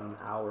was about an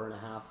hour and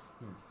a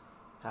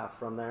half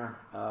from there.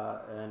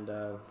 And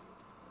I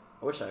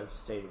wish I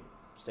stayed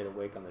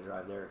awake on the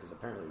drive there because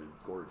apparently it was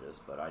gorgeous,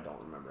 but I don't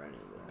remember any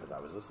of it because I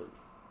was asleep.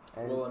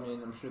 And well, I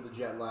mean, I'm sure the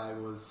jet lag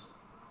was,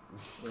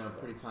 you know,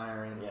 pretty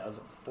tiring. Yeah, it was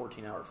a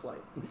 14-hour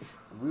flight.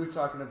 We were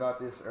talking about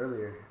this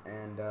earlier,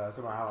 and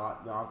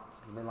somehow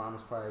Milan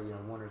was probably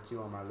 1 or 2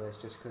 on my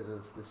list just because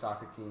of the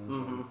soccer teams.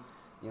 Mm-hmm. And,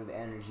 the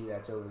energy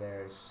that's over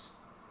there is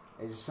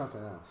just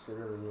something else. It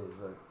really is.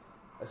 Like,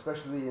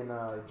 especially in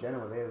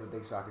Genoa, they have a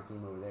big soccer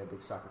team over there, a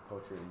big soccer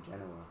culture in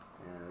Genoa.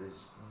 And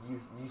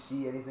you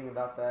see anything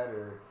about that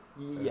or?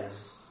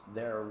 Yes,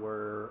 there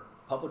were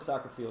public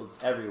soccer fields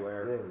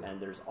everywhere, really? And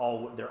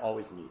they're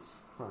always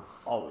news. Huh.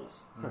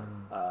 Always.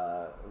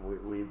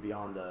 We'd be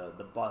on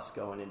the bus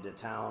going into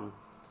town,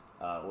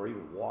 or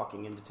even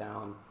walking into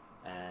town,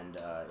 and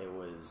it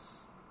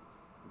was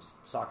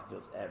just soccer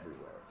fields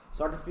everywhere.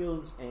 Soccer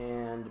fields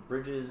and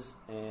bridges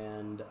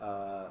and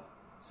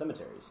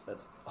cemeteries.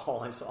 That's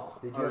all I saw.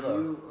 Are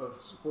you a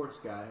sports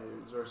guy?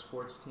 Is there a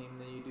sports team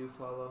that you do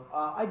follow?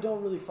 I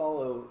don't really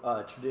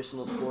follow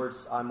traditional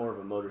sports. I'm more of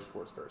a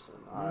motorsports person.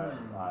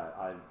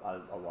 I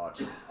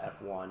watch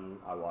F1.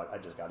 I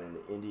just got into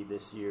Indy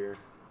this year.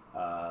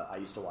 I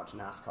used to watch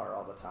NASCAR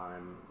all the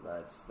time.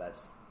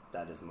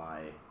 That is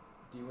my.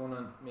 Do you want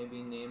to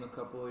maybe name a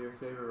couple of your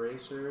favorite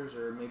racers,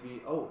 or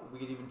maybe we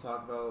could even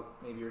talk about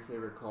maybe your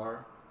favorite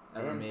car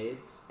ever made?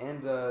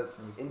 And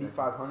Indy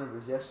 500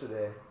 was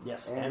yesterday.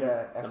 Yes, and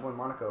F1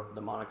 Monaco.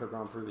 The Monaco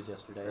Grand Prix was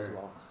yesterday as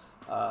well.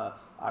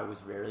 I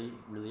was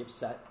really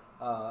upset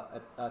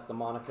at the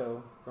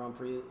Monaco Grand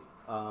Prix.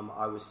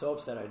 I was so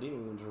upset I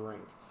didn't even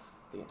drink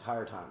the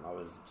entire time. I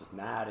was just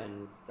mad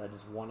and I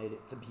just wanted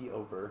it to be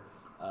over.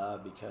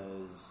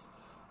 because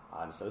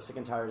I'm so sick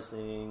and tired of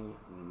seeing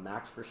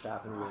Max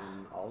Verstappen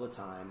win all the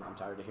time. I'm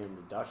tired of hearing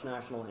the Dutch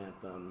national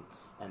anthem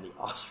and the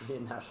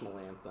Austrian national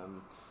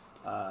anthem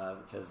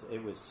because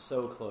it was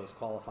so close.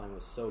 Qualifying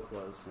was so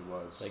close. It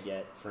was. To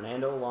get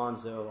Fernando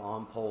Alonso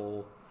on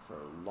pole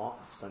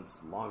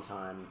since a long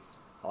time.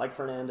 I like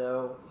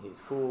Fernando.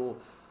 He's cool.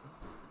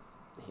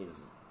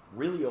 He's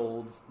really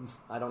old.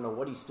 I don't know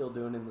what he's still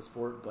doing in the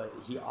sport, but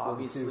he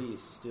obviously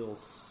is still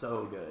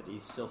so good.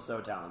 He's still so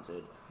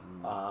talented.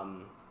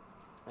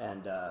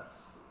 And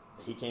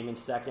he came in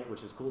second,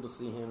 which is cool to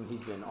see him.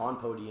 He's been on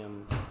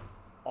podium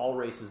all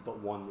races but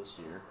one this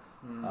year.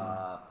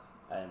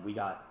 And we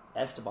got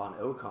Esteban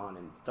Ocon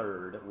in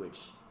third,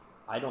 which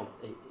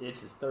it's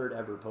his third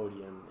ever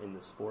podium in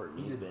the sport.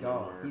 He's been a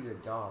dog. in there. He's a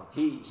dog.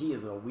 He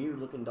is a weird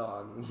looking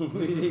dog.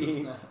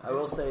 I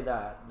will say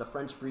that the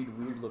French breed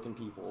weird looking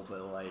people, but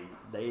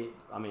the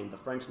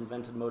French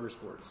invented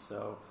motorsports,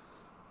 so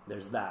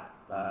there's that.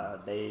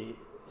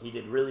 He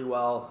did really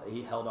well.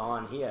 He held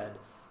on. He had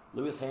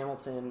Lewis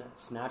Hamilton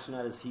snatching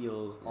at his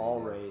heels all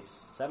race,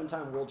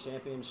 7-time world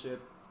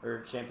championship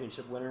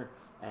winner,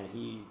 and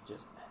he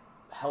just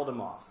held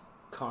him off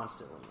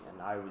constantly.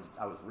 And I was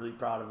really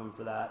proud of him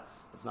for that.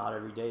 It's not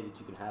every day that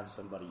you can have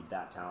somebody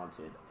that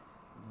talented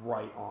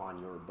right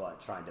on your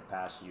butt, trying to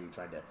pass you,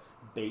 trying to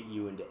bait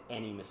you into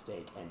any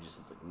mistake, and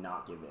just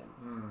not give in.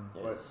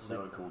 It's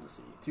so cool to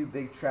see. Two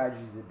big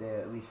tragedies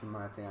today, at least in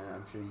my opinion,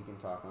 I'm sure you can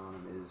talk on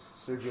them, is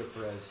Sergio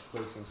Perez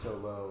placing so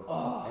low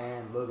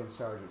and Logan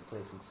Sargent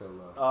placing so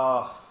low.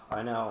 Oh,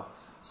 I know.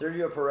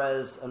 Sergio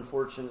Perez,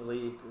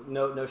 unfortunately,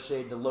 no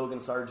shade to Logan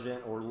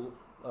Sargent or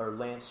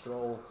Lance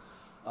Stroll.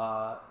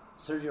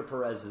 Sergio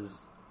Perez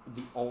is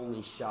the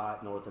only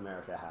shot North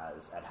America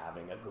has at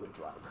having a good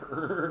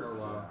driver. Oh,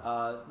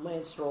 wow.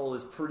 Lance Stroll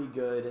is pretty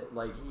good.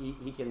 Like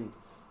he can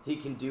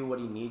do what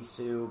he needs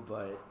to,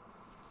 but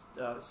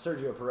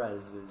Sergio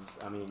Perez is.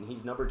 I mean,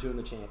 he's number 2 in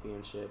the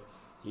championship.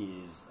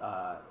 He's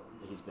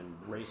been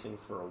racing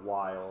for a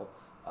while.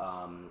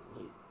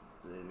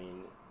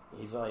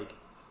 He's like,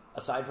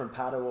 aside from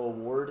Pato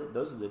O'Ward,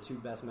 those are the 2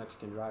 best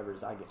Mexican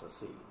drivers I get to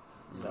see.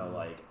 So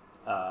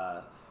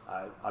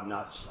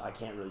I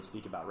can't really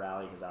speak about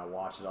rally because I don't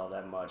watch it all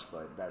that much,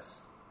 but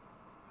that's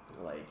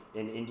like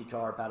in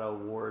IndyCar, Pato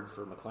O'Ward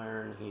for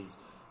McLaren.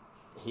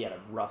 He had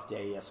a rough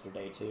day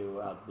yesterday too,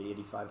 the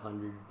Indy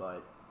 500,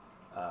 but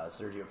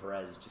Sergio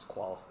Perez just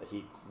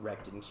he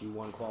wrecked in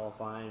Q1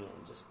 qualifying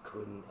and just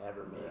couldn't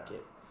ever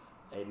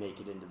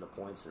make it into the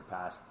points or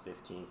past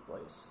 15th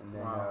place. And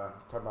then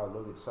talk about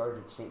Logan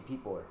Sargent, St.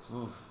 Pete boy.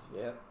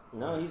 Yeah.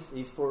 No,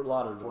 he's Fort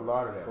Lauderdale. Fort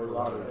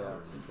Lauderdale.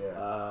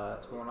 Yeah.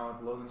 What's going on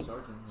with Logan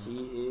Sargent?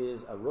 He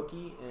is a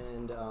rookie,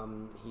 and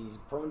he's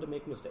prone to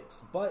make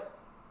mistakes. But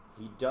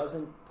he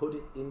doesn't put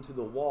it into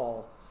the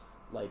wall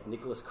like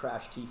Nicholas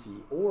Crash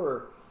Tiffy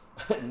or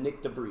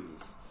Nick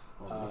DeBreeze.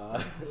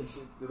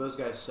 Do those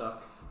guys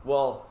suck?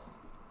 Well,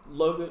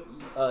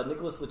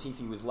 Nicholas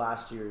Latifi was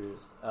last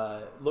year's.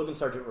 Logan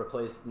Sargent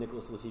replaced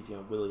Nicholas Latifi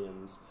on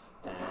Williams,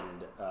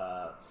 and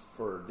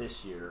for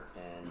this year.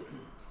 And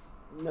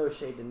no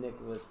shade to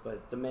Nicholas,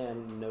 but the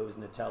man knows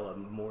Nutella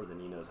more than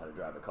he knows how to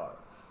drive a car.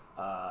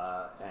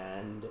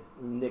 And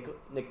Nick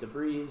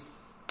DeBreeze,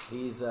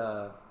 he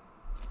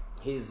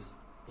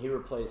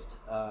replaced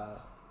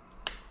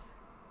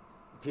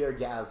Pierre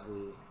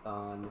Gasly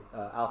on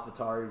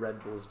AlphaTauri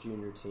Red Bull's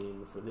junior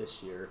team for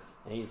this year,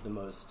 and he's the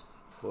most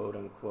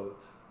quote-unquote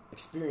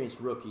experienced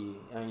rookie.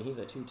 I mean, he's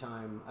a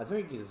 2-time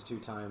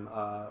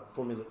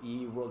Formula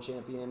E world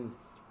champion,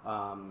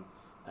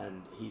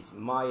 and he's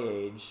my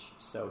age,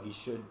 so he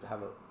should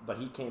have but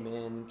he came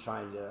in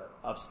trying to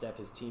upstep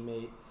his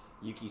teammate,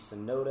 Yuki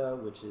Tsunoda,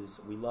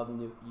 we love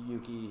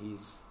Yuki.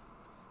 He's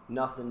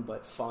nothing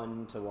but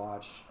fun to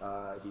watch.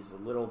 He's a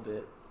little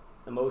bit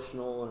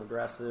emotional and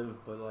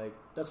aggressive, but, like,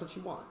 that's what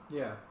you want.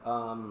 Yeah.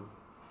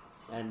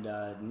 And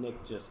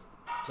Nick just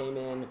came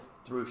in,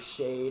 threw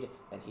shade,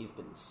 and he's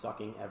been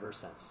sucking ever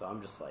since. So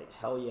I'm just like,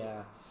 hell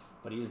yeah.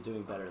 But he's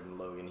doing better than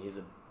Logan. He's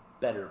a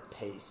better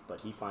pace,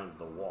 but he finds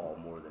the wall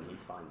more than he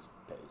finds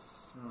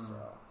pace.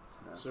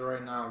 So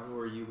right now, who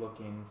are you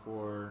looking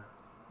for,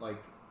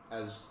 like,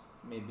 as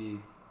maybe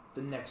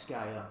the next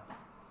guy up?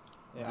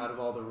 Yeah, out of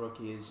all the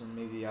rookies, and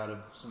maybe out of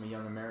some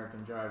young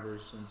American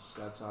drivers, since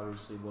that's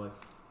obviously what,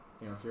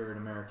 if you're an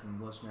American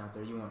listener out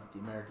there, you want the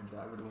American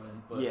driver to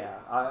win. But yeah,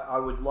 I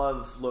would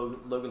love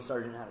Logan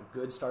Sargent. Had a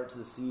good start to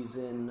the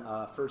season.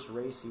 First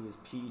race, he was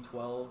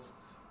P12,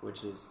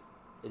 which is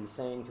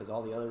insane because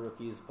all the other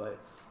rookies. But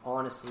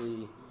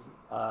honestly,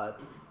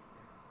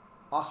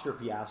 Oscar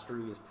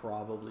Piastri is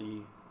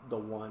probably the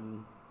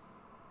one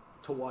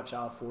to watch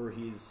out for.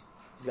 He's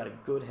got a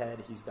good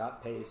head. He's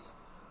got pace.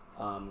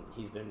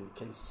 He's been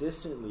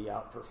consistently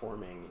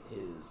outperforming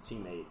his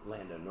teammate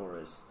Lando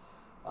Norris,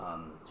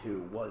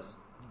 who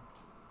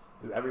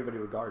everybody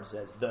regards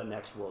as the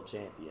next world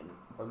champion.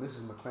 Oh, this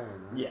is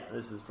McLaren, right? Yeah,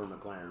 this is for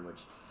McLaren,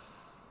 which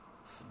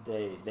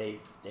they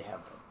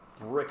have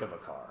a brick of a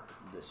car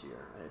this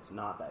year. It's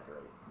not that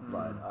great,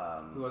 but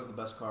who has the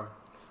best car?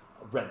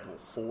 Red Bull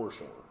for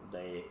sure.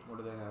 What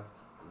do they have?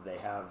 They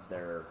have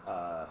their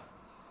I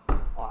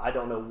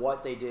don't know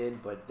what they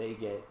did, but they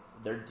get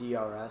their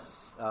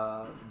DRS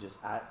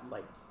just at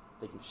like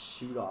they can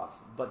shoot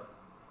off. But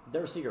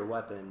their secret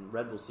weapon,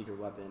 Red Bull's secret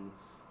weapon,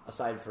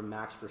 aside from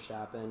Max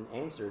Verstappen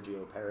and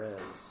Sergio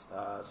Perez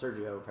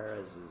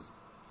is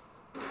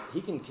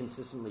he can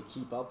consistently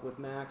keep up with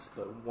Max,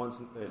 but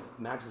once if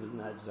Max is in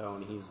that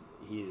zone,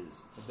 he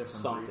is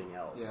something breed.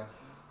 Else.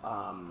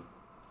 Yeah.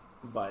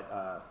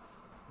 But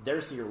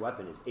their secret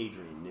weapon is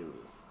Adrian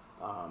Newey,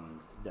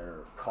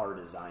 their car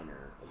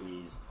designer.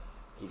 He's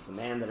the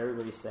man that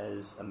everybody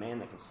says, a man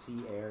that can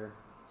see air.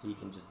 He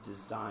can just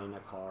design a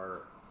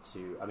car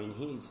to. I mean,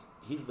 he's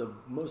the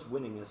most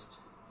winningest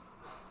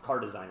car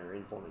designer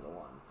in Formula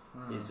One.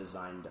 He's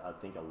designed, I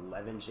think,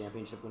 11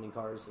 championship-winning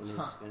cars in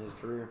his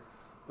career,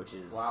 which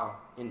is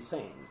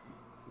insane.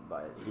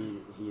 But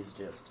he's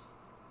just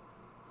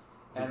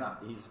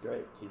he's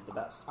great. He's the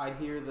best. I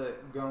hear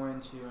that going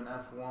to an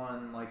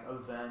F1 like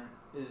event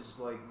is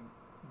like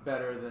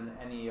better than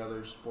any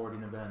other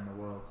sporting event in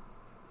the world.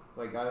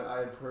 Like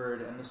I've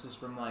heard, and this is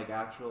from like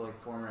actual like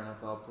former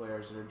NFL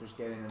players that are just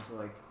getting into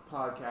like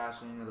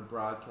podcasting or the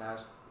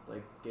broadcast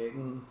like gig,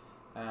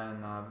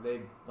 and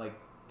they like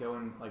go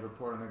and like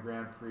report on the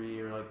Grand Prix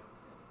or like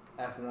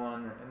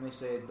F1, and they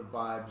say the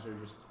vibes are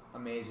just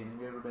amazing.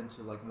 Have you ever been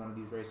to like one of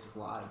these races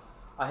live?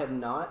 I have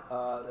not.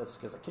 That's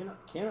because I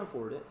can't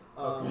afford it.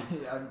 Okay.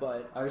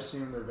 But I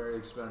assume they're very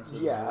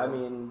expensive. Yeah, I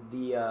mean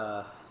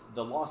the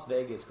Las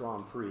Vegas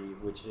Grand Prix,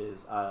 which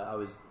is I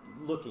was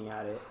looking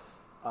at it.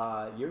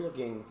 You're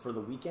looking for the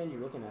weekend.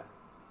 You're looking at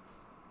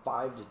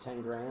 $5 to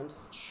 $10 grand.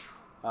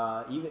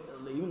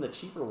 Even the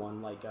cheaper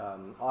one, like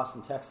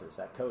Austin, Texas,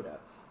 at Coda,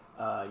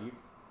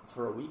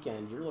 for a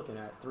weekend, you're looking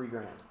at $3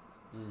 grand.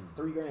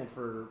 $3 grand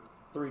for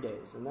 3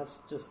 days, and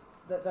that's just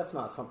that's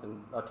not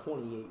something a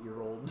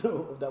 28-year-old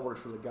that works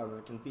for the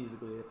government can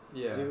physically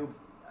do.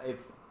 If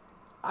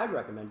I'd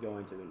recommend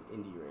going to an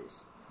Indy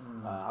race.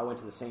 I went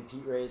to the St.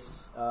 Pete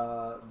race,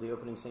 the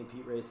opening St.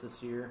 Pete race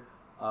this year,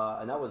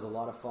 and that was a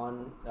lot of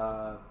fun.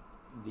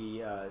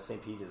 The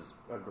St. Pete is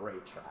a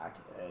great track.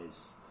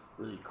 It's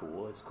really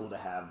cool. It's cool to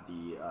have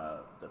the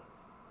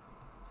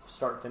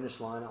start-finish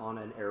line on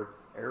an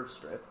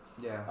airstrip.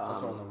 Yeah,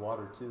 also on the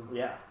water too.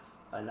 Yeah,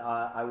 and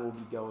I will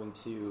be going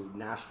to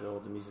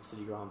Nashville, the Music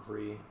City Grand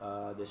Prix,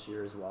 this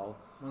year as well.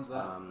 When's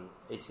that?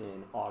 It's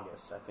in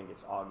August. I think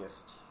it's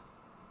August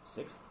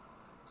 6th.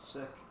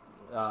 Sick.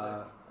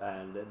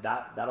 And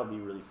that'll be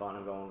really fun.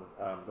 I'm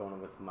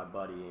going with my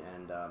buddy,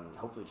 and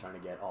hopefully trying to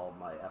get all of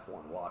my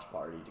F1 watch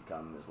party to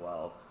come as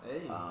well.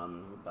 Hey.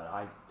 But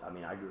I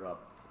grew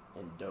up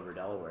in Dover,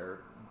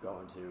 Delaware,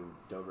 going to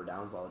Dover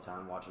Downs all the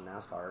time, watching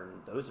NASCAR,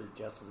 and those are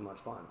just as much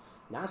fun.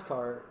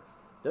 NASCAR,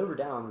 Dover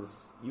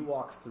Downs, you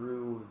walk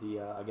through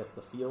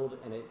the field,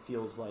 and it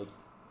feels like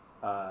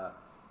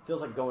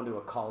going to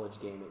a college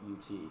game at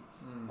UT,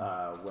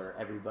 where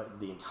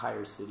the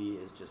entire city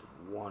is just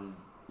one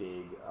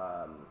big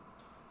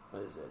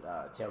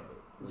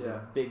tailgate. It's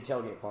a big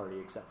tailgate party,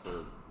 except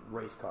for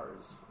race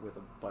cars with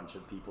a bunch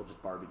of people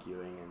just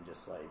barbecuing and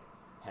just like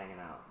hanging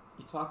out.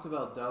 You talked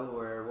about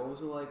Delaware. What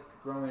was it like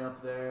growing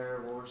up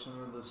there? What were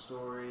some of the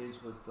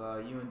stories with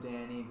you and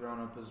Danny growing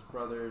up as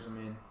brothers? I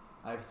mean,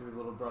 I have 3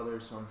 little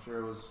brothers, so I'm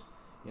sure it was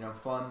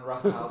fun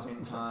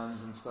roughhousing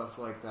times and stuff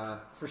like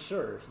that. For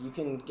sure. You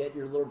can get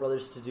your little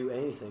brothers to do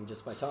anything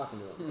just by talking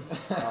to them.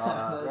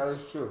 That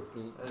is true.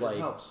 Like, it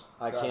helps.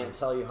 I can't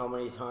tell you how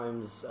many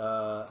times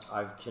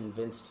I've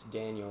convinced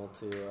Daniel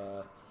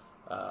to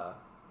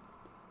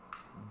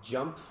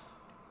jump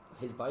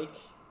his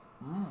bike,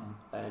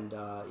 and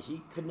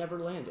he could never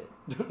land it.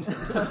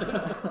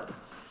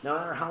 No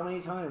matter how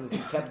many times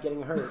he kept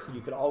getting hurt,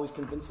 you could always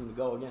convince him to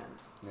go again.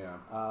 Yeah.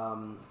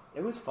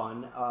 It was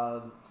fun.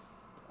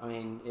 I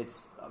mean,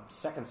 it's a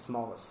second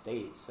smallest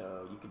state,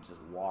 so you could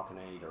just walk in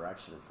any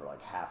direction for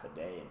like half a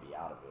day and be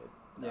out of it.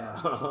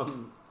 Yeah.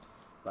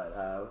 But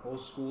what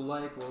was school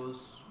like? What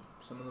was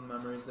some of the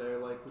memories there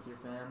like with your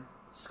fam?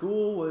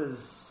 School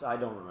was, I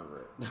don't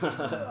remember it.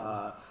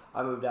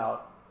 I moved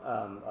out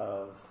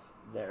of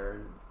there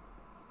in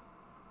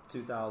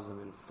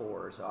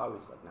 2004, so I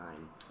was like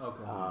 9.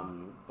 Okay.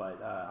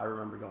 But I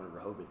remember going to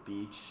Rehoboth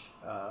Beach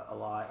a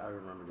lot. I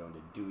remember going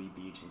to Dewey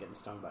Beach and getting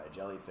stung by a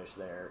jellyfish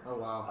there. Oh,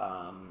 wow.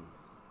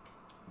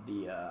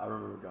 I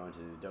remember going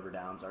to Dover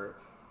Downs.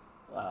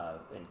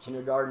 In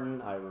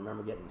kindergarten, I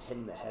remember getting hit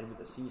in the head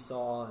with a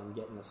seesaw and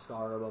getting a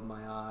scar above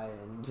my eye,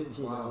 and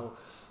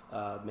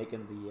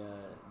making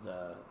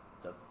the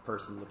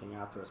person looking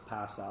after us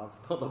pass out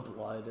from all the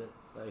blood.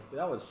 Like,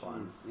 that was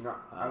fun. Jeez.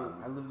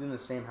 I lived in the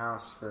same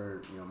house for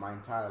my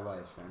entire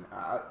life, and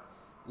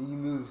you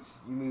moved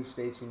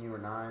states when you were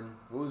 9.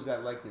 What was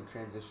that like in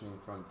transitioning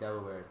from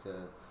Delaware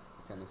to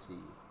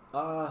Tennessee?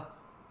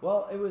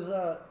 Well, it was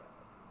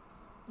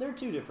they're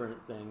two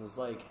different things.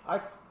 Like,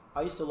 I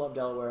used to love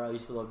Delaware. I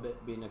used to love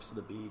being next to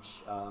the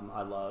beach.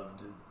 I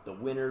loved the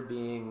winter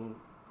being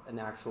an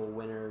actual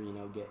winter.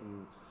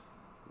 Getting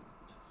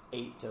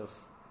 8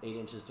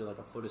 inches to like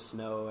a foot of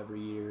snow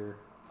every year.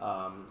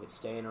 It's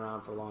staying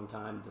around for a long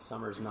time. The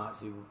summer's not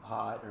too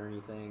hot or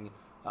anything.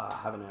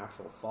 having an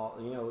actual fall,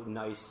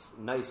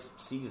 nice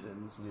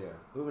seasons. Yeah.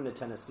 Moving to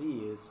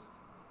Tennessee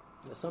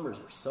the summers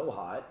are so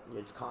hot.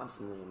 It's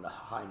constantly in the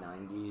high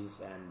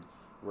 90s, and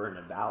we're in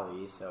a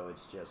valley, so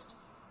it's just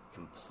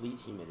complete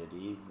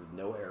humidity with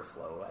no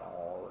airflow at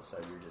all. So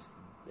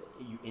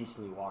you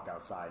instantly walk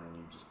outside and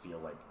you just feel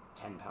like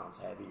 10 pounds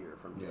heavier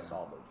from just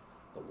all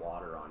the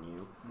water on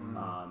you.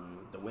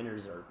 Mm-hmm. The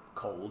winters are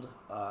cold,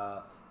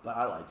 but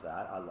I like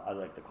that. I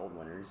like the cold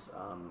winters.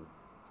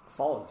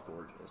 Fall is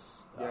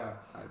gorgeous. I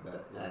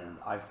bet. And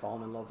I've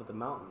fallen in love with the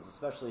mountains,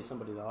 especially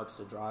somebody that likes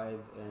to drive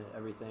and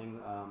everything.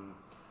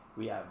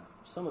 We have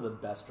some of the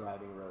best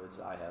driving roads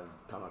I have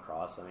come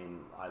across. I mean,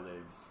 I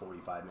live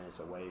 45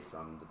 minutes away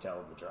from the Tail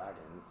of the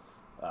Dragon,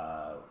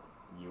 I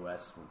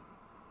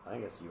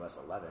think it's US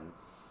 11.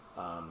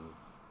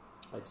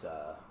 It's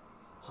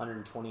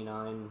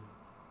 129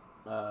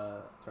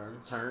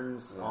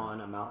 turns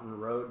on a mountain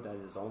road that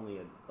is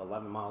only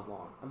 11 miles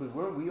long. I mean,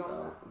 weren't we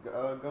on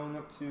that, going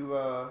up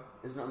to,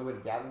 isn't it on the way to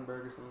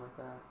Gatlinburg or something like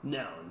that?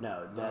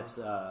 No, that's,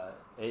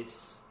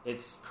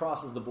 it's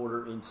crosses the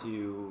border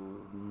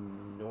into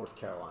North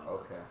Carolina.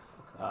 Okay.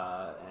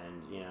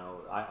 And,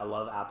 I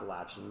love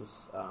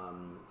Appalachians.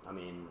 I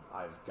mean,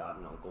 I've got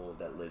an uncle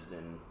that lives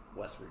in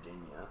West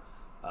Virginia.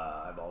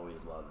 I've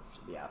always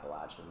loved the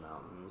Appalachian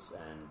Mountains,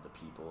 and the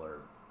people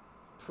are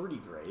pretty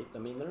great. I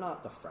mean, they're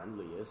not the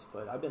friendliest,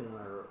 but I've been in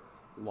a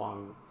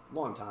long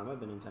time. I've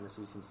been in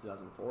Tennessee since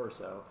 2004,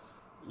 so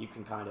you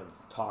can kind of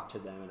talk to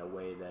them in a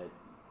way that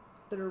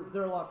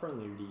they're a lot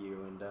friendlier to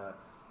you, and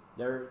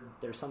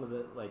they're some of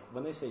the, like,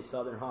 when they say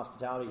Southern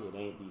hospitality, it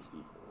ain't these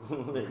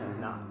people. It's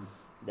not.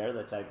 They're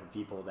the type of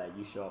people that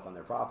you show up on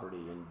their property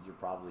and you're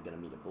probably going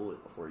to meet a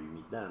bullet before you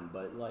meet them.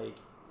 But, like,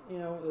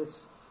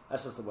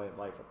 that's just the way of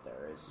life up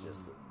there. It's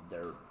just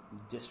they're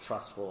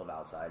distrustful of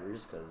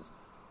outsiders because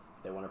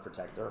they want to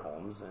protect their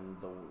homes and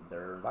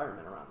their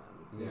environment around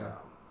them. Yeah. So.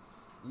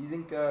 You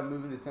think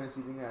moving to Tennessee,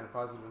 you think that had a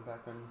positive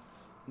impact on you?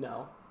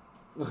 No.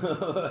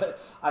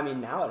 I mean,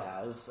 now it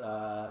has.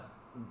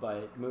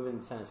 But moving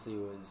to Tennessee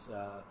was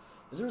a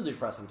really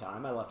depressing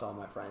time. I left all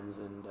my friends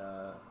in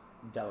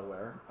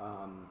Delaware.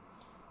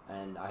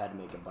 And I had to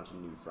make a bunch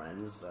of new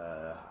friends.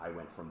 I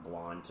went from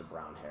blonde to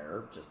brown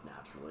hair just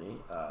naturally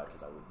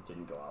because I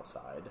didn't go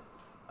outside.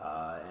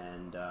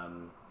 And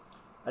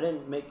I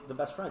didn't make the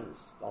best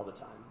friends all the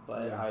time.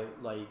 But I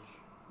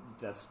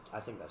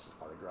think that's just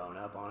part of growing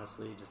up,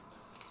 honestly. Just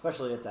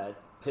especially at that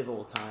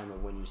pivotal time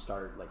of when you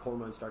start, like,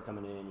 hormones start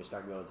coming in, you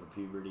start going through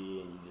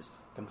puberty, and you just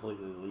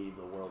completely leave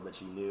the world that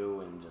you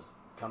knew and just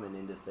coming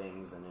into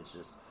things. And it's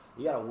just,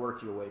 you got to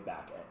work your way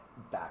back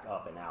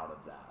up and out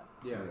of that.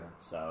 Yeah.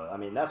 So, I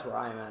mean, that's where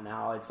I am at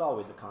now. It's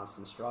always a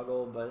constant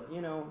struggle, but,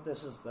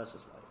 that's just life.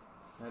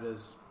 That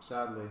is,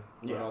 sadly.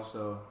 But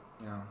also,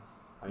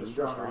 I mean, the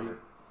stronger.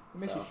 It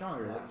makes you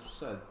stronger, like you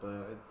said.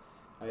 But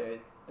I,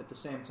 at the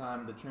same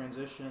time, the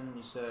transition,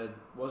 you said,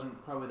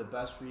 wasn't probably the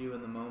best for you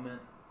in the moment,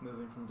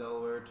 moving from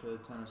Delaware to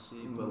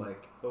Tennessee. Mm-hmm. But,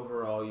 like,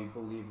 overall, you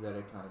believe that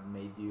it kind of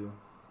made you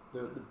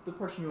the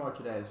person you are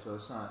today. So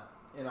it's not,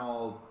 in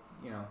all,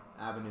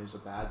 avenues, a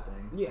bad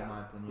thing, in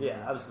my opinion.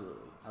 Yeah,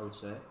 absolutely. I would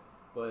say.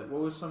 But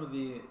what was some of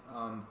the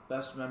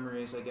best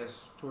memories, I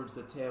guess, towards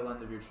the tail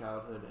end of your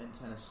childhood in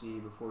Tennessee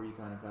before you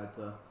kind of had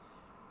to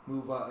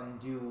move out and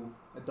do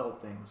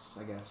adult things,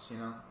 I guess,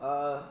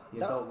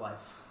 adult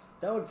life?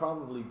 That would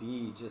probably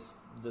be just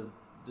the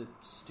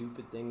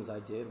stupid things I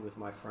did with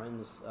my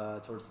friends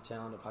towards the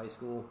tail end of high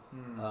school.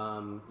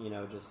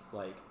 Just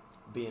like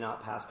being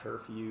out past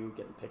curfew,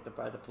 getting picked up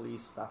by the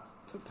police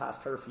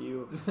past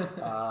curfew.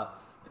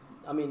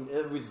 I mean,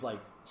 it was like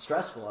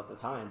stressful at the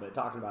time, but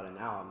talking about it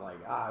now, I'm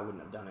like, I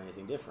wouldn't have done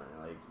anything different.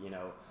 Like,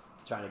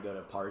 trying to go to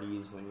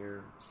parties when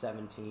you're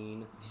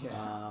 17.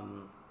 Yeah.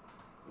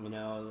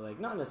 Like,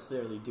 not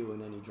necessarily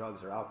doing any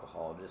drugs or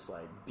alcohol, just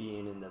like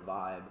being in the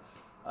vibe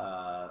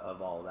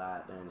of all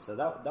that. And so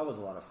that was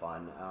a lot of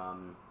fun.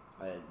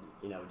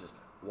 Just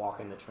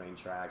walking the train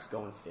tracks,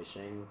 going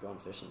fishing. Going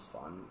fishing's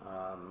fun.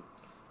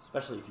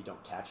 Especially if you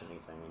don't catch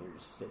anything and you're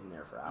just sitting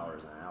there for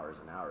hours and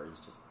hours and hours,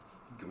 just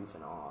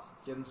goofing off,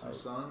 getting some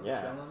sun,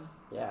 chilling.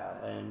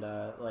 Yeah, and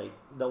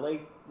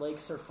the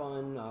lakes are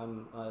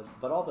fun,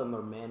 but all of them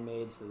are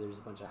man-made, so there's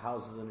a bunch of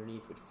houses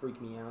underneath, which freak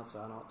me out.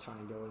 So I don't try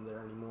and go in there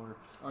anymore.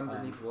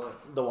 Underneath what?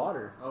 The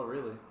water. Oh,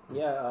 really?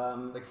 Yeah.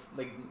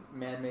 Like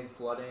man-made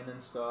flooding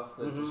and stuff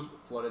that just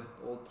flooded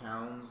old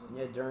towns.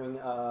 Yeah, during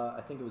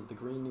I think it was the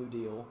Green New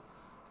Deal,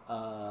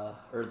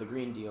 or the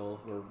Green Deal,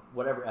 or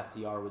whatever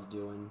FDR was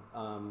doing.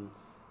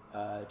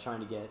 Trying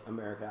to get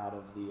America out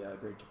of the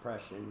Great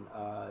Depression,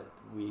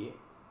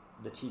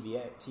 the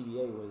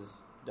TVA was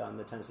done,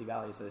 the Tennessee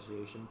Valley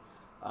Association,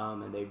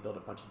 and they built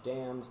a bunch of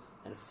dams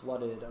and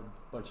flooded a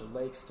bunch of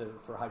lakes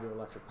for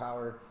hydroelectric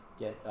power,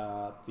 get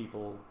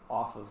people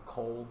off of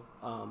coal,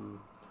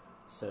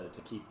 so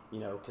to keep,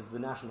 because the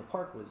national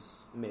park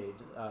was made,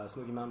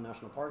 Smoky Mountain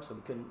National Park, so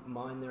we couldn't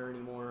mine there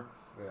anymore,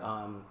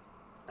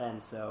 and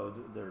so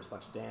there was a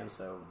bunch of dams,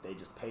 so they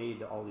just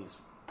paid all these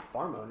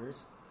farm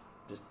owners,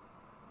 just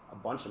a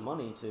bunch of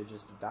money to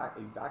just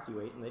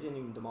evacuate, and they didn't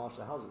even demolish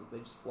the houses. They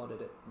just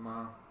flooded it.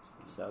 Wow.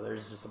 So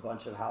there's just a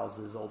bunch of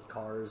houses, old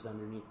cars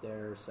underneath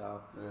there.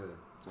 So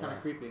it's kind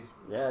of creepy.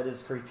 Yeah, it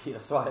is creepy.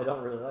 That's why I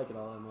don't really like it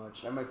all that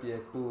much. That might be a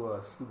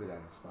cool scuba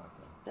diving spot,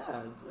 though.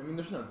 Yeah. I mean,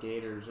 there's no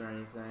gators or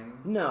anything.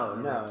 No.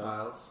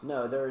 Reptiles.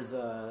 No,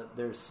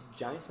 there's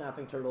giant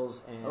snapping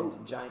turtles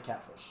and giant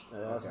catfish.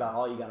 That's about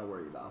all you got to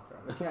worry about.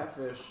 Okay. The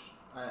catfish,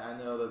 I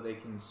know that they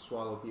can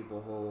swallow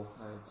people whole.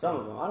 Some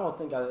of them. I don't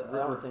think.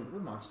 River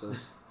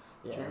monsters.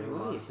 Yeah.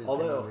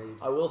 Although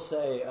I will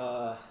say,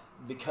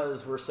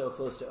 because we're so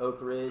close to Oak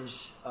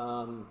Ridge,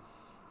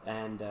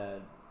 and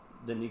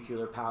the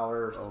nuclear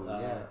power. Tell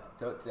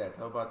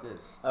about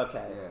this.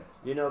 Okay. Yeah.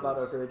 You know about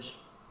Oak Ridge?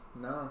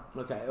 No.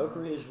 Okay. Oak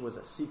Ridge was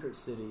a secret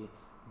city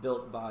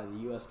built by the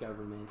U.S.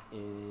 government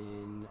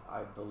in,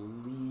 I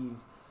believe,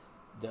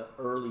 the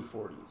early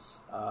 40s,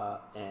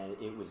 and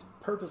it was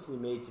purposely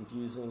made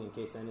confusing in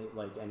case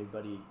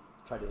anybody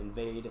tried to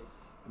invade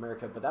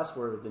America. But that's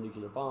where the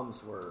nuclear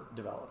bombs were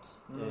developed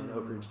in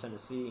Oak Ridge,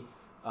 Tennessee.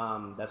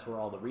 That's where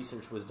all the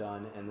research was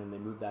done, and then they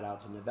moved that out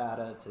to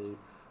Nevada to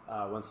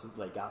once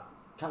they got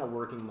kind of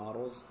working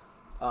models,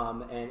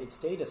 and it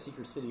stayed a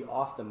secret city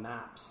off the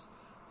maps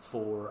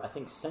for I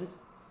think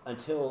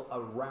until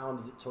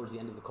around towards the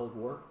end of the Cold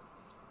War,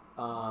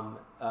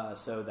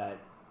 so that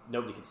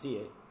nobody could see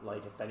it.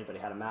 Like if anybody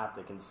had a map,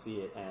 they can see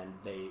it, and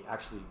they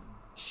actually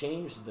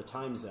changed the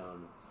time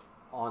zone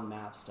on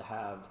maps to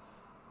have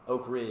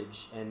Oak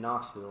Ridge and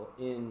Knoxville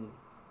in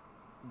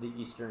the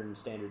Eastern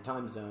Standard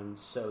Time Zone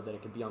so that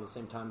it could be on the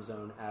same time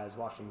zone as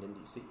Washington,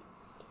 D.C.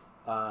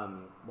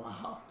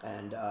 Wow.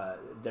 And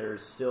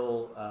there's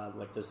still,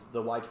 there's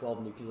the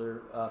Y-12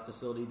 nuclear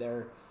facility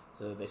there,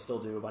 so they still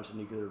do a bunch of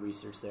nuclear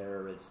research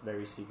there. It's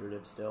very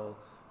secretive still.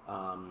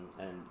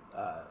 And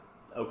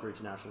Oak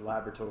Ridge National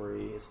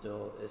Laboratory is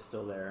still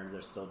there, and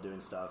they're still doing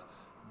stuff.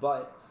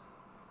 But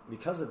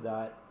because of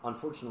that,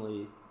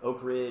 unfortunately,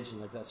 Oak Ridge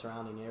and that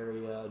surrounding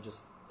area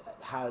just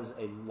has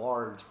a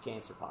large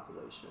cancer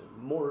population,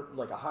 more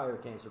like a higher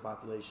cancer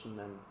population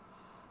than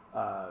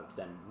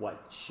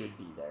what should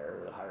be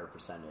there, a higher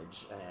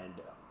percentage. And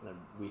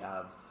we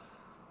have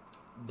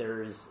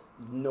Norris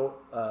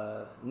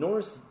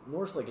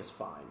Lake is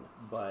fine,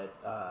 but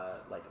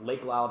like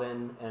Lake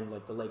Loudon and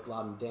like the Lake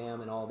Loudon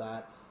Dam and all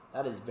that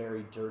is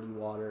very dirty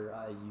water.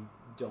 You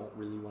don't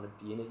really want to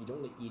be in it. You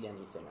don't want to eat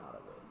anything out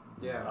of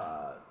it.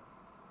 Yeah.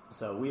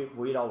 So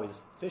we'd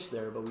always fish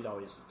there, but we'd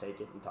always just take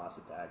it and toss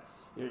it back.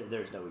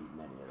 There's no eating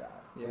any of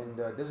that. Yeah. And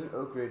doesn't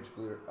Oak Ridge,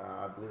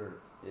 I believe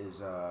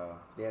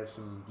they have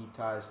some deep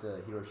ties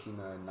to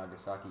Hiroshima and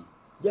Nagasaki?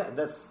 Yeah,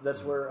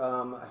 that's where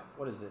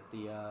what is it,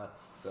 the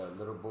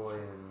little boy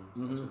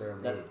and that's where they were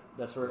made.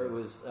 That's where it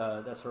was.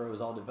 That's where it was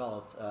all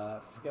developed.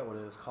 I forget what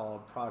it was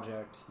called.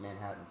 Project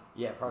Manhattan.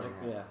 Yeah, Project.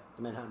 Manhattan. Yeah,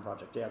 the Manhattan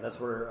Project. Yeah, that's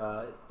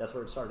where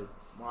it started.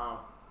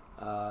 Wow.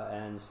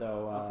 And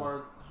so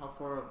how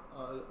far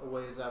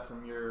away is that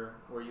from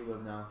where you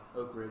live now,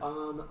 Oak Ridge?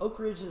 Oak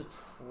Ridge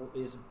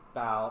is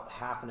about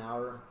half an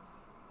hour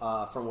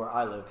from where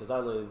I live, because I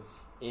live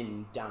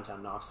in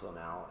downtown Knoxville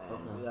now,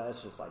 and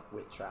that's just like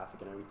with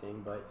traffic and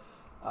everything. But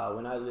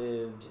when I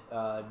lived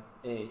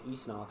in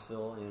East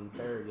Knoxville in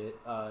Farragut,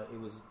 it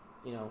was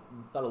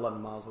about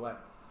 11 miles away.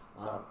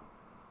 Wow.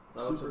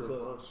 So super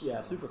close.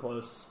 Yeah, super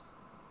close.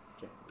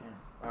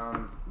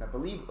 I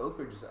believe Oak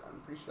Ridge I'm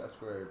pretty sure that's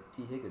where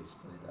T. Higgins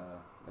played.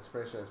 That's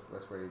where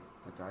he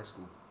went to high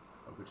school.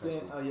 Oak Ridge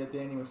High School. Yeah,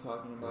 Danny was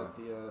talking about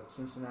the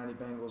Cincinnati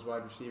Bengals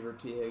wide receiver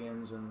T.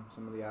 Higgins and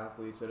some of the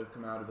athletes that have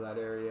come out of that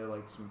area,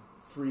 like some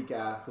freak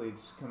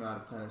athletes come out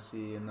of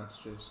Tennessee, and that's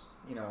just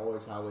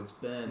always how it's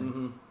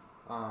been.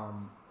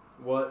 Mm-hmm.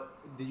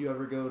 What did you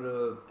ever go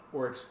to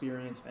or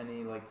experience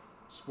any like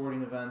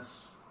sporting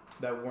events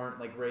that weren't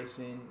like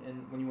racing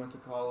when you went to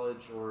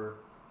college or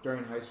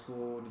during high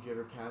school? Did you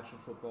ever catch a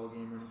football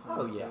game or anything?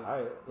 Oh yeah,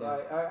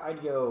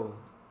 I'd go.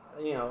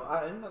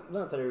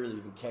 Not that I really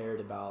even cared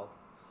about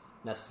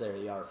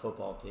necessarily our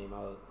football team.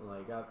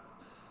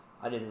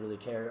 I didn't really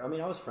care. I mean,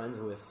 I was friends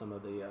with some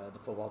of the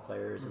football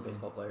players and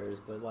baseball players,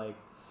 but like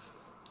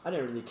I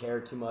didn't really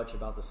care too much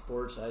about the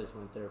sports. I just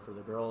went there for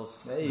the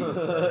girls. Hey,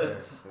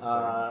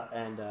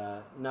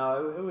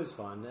 no, it was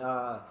fun.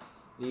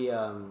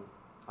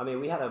 I mean,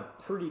 we had a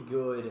pretty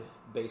good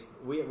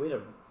we had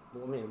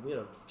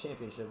a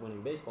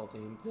championship-winning baseball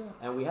team,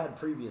 and we had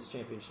previous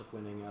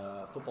championship-winning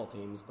football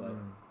teams. But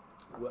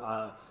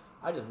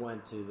I just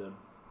went to the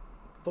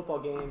football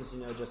games,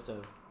 just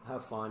to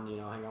have fun,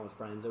 hang out with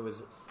friends. It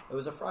was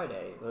a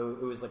Friday.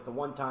 It was like the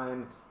one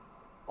time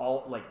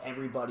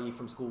everybody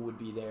from school would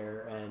be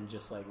there, and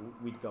just like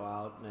we'd go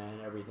out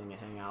and everything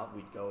and hang out.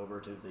 We'd go over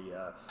to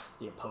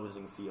the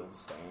opposing field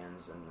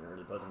stands or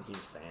the opposing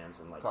team's fans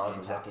and like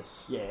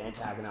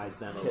antagonize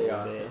them a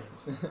little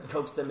bit,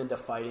 coax them into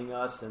fighting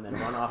us, and then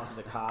run off to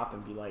the cop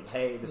and be like,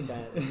 "Hey, this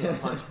guy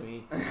punched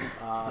me.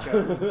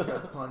 Just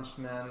got punched,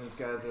 man. These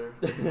guys are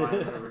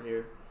lying over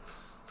here."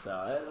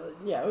 So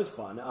it was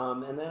fun.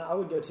 And then I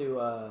would go to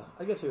a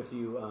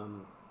few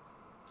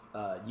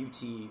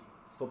UT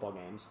football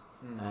games,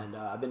 and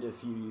I've been to a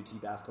few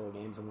UT basketball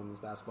games and women's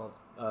basketball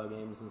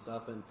games and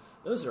stuff, and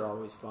those are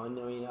always fun.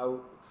 I mean,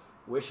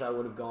 wish I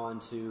would have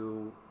gone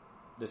to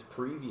this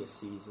previous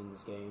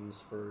season's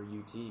games for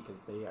UT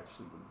because they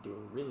actually were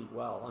doing really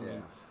well. I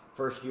mean,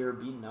 first year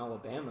beating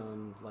Alabama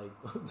in like,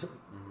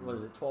 what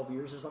is it, 12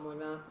 years or something like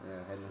that?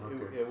 Yeah, heading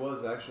hooker. It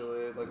was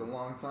actually like a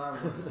long time,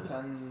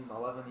 10,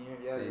 11 years.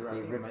 Yeah,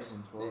 you're right.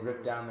 They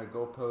ripped down their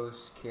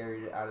goalposts,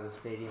 carried it out of the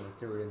stadium, and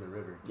threw it in the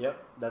river.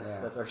 Yep,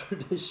 that's our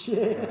tradition.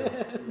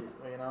 Yeah.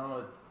 You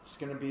know, it's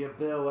going to be a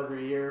bill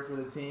every year for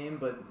the team,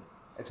 but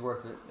it's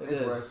worth it.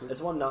 It's worth it.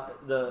 It's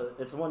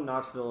one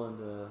Knoxville and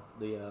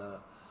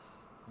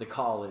the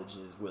college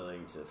is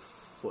willing to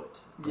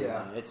foot.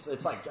 Yeah,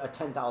 it's like a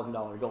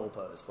 $10,000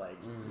 goalpost. Like,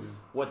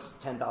 what's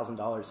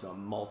 $10,000 to a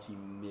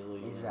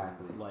multi-million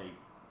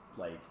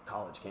like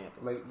college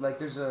campus? Like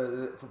there's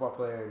a football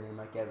player named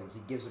Mike Evans. He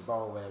gives the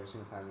ball away every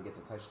single time he gets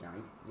a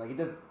touchdown. He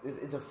does.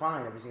 It's a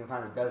fine every single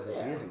time he does it.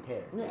 Yeah. He doesn't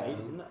care. Yeah,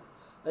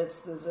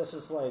 it's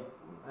just like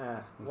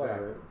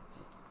whatever.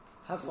 Exactly.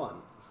 Have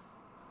fun.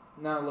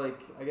 Now,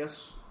 like, I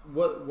guess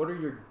what are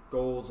your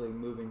goals like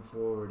moving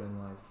forward in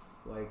life?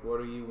 Like,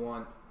 what do you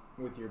want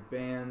with your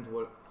band?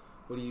 Where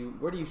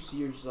do you see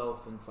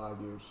yourself in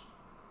 5 years?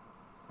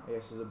 I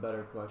guess is a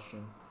better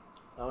question.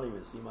 I don't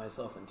even see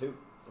myself in 2,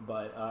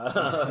 but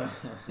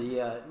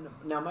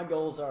now my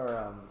goals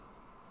are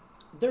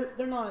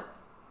they're not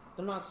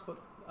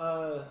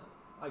I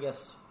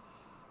guess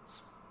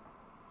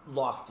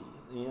lofty.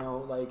 You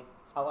know, like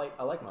I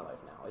like my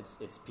life now.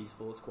 It's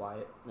peaceful. It's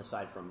quiet.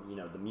 Aside from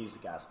the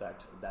music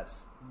aspect,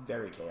 that's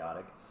very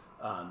chaotic.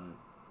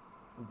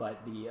 But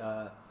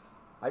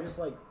I just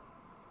like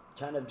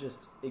kind of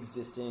just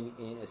existing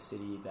in a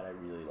city that I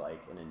really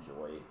like and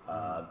enjoy.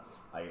 I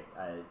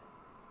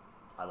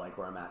like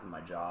where I'm at in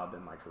my job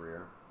and my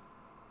career.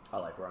 I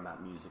like where I'm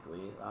at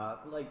musically.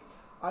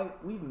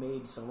 We've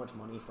made so much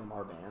money from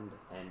our band,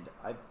 and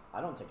I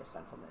don't take a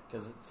cent from it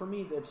because for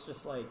me it's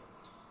just like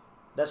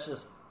that's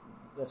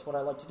what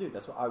I like to do.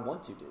 That's what I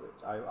want to do it.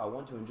 I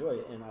want to enjoy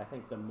it, and I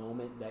think the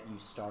moment that you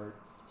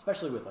start,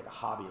 especially with like a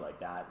hobby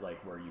like that,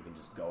 like where you can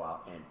just go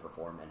out and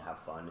perform and have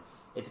fun,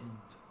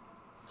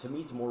 to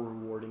me it's more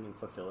rewarding and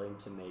fulfilling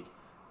to meet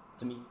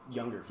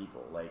younger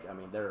people. Like, I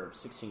mean, there are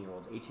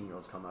 16-year-olds,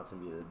 18-year-olds come up to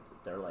me,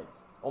 they're like,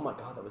 oh my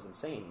god, that was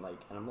insane.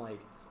 Like, and I'm like,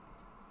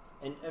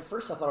 and at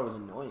first I thought it was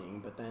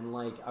annoying, but then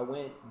like I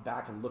went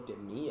back and looked at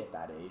me at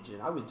that age,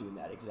 and I was doing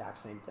that exact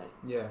same thing.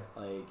 Yeah.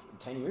 Like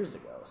 10 years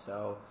ago.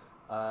 So,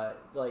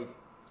 like,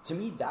 to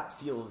me that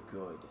feels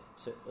good.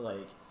 To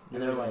like,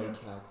 and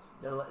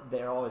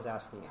they're always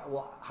asking,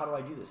 well, how do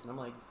I do this? And I'm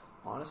like,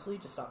 honestly,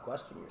 just stop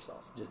questioning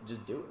yourself.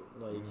 Just do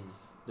it. Like,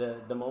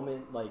 the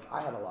moment, like,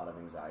 I had a lot of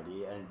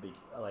anxiety, and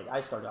I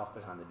started off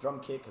behind the drum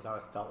kit because I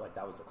felt like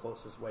that was the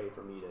closest way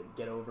for me to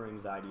get over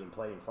anxiety and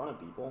play in front of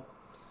people.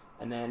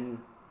 And then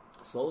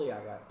slowly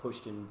I got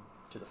pushed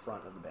into the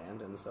front of the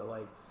band, and so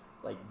like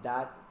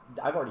that,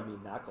 I've already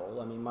made that goal.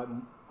 I mean,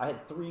 I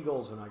had 3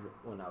 goals when I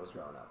was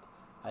growing up.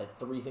 I had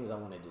 3 things I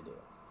wanted to do,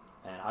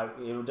 and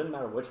it didn't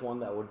matter which one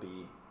that would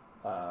be.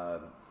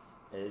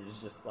 It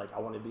was just like I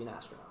wanted to be an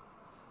astronaut,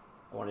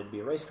 I wanted to be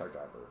a race car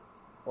driver,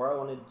 or I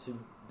wanted to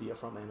be a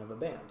frontman of a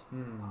band.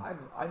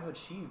 I've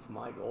achieved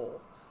my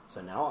goal,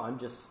 so now I'm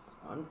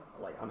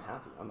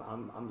happy.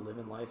 I'm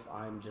living life.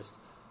 I'm just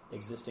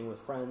existing with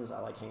friends. I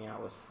like hanging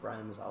out with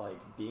friends. I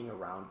like being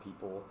around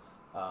people.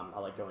 I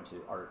like going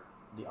to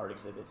the art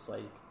exhibits.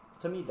 Like,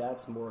 to me,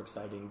 that's more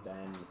exciting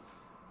than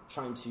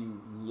trying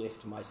to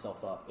lift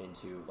myself up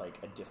into like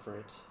a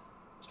different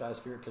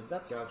stratosphere, because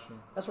that's where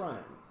I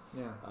am.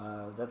 Yeah.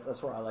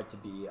 That's where I like to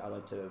be. I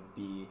like to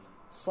be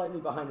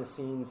slightly behind the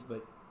scenes,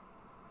 but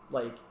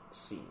like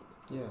seen.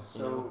 Yeah.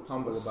 So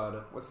humble about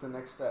it. What's the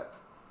next step?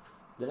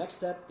 The next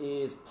step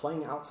is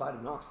playing outside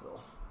of Knoxville.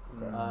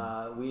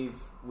 Okay.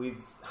 We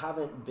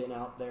haven't been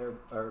out there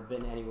or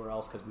been anywhere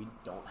else because we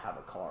don't have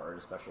a car,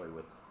 especially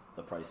with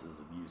the prices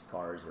of used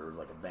cars or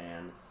like a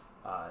van.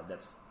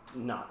 That's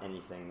not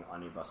anything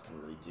any of us can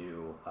really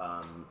do.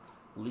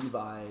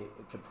 Levi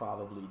could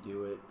probably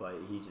do it, but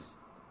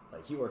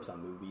he works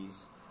on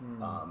movies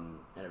and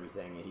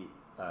everything. He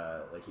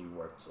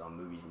worked on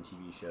movies and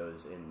TV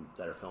shows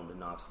that are filmed in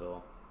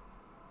Knoxville,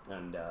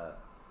 and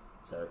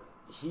so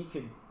he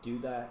could do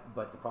that.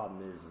 But the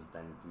problem is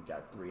then we've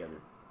got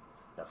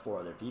 4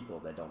 other people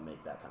that don't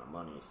make that kind of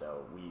money.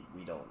 So we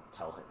don't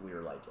tell him. We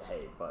were like,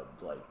 hey, bud,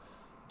 like,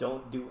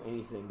 don't do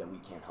anything that we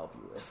can't help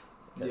you with,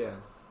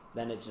 because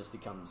then it just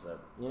becomes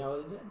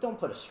don't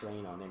put a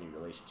strain on any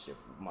relationship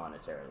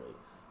monetarily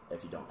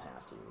if you don't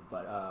have to.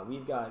 But we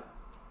got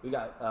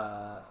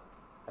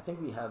I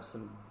think we have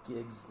some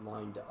gigs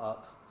lined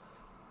up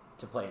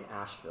to play in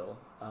Asheville.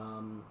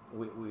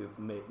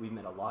 We've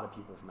met a lot of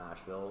people from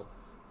Asheville,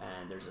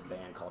 and there's a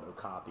band called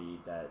Okapi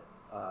that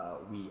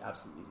we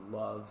absolutely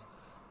love.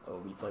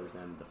 We played with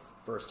them the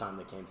first time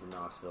they came to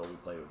Knoxville. We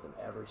played with them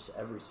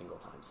every single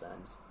time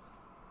since,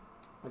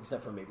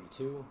 except for maybe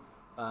 2.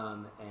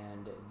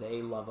 And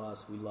they love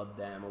us. We love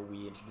them.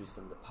 We introduced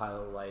them to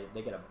Pilot Light.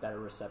 They get a better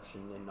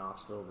reception in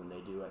Knoxville than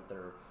they do at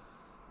their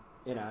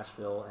in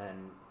Asheville,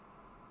 and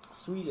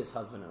sweetest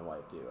husband and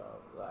wife duo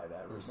I've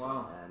ever seen.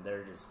 Wow. And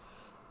they're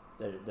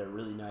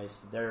really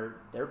nice. They're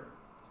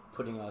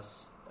putting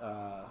us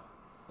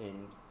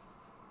in,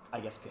 I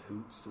guess,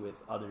 cahoots with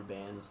other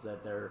bands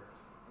that they're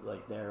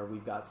like there.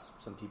 We've got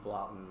some people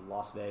out in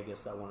Las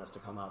Vegas that want us to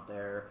come out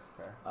there.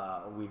 Okay.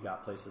 We've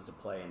got places to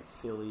play in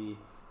Philly,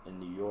 in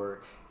New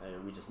York,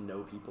 and we just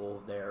know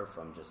people there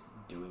from just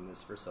doing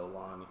this for so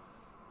long,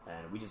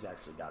 and we just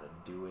actually got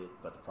to do it.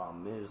 But the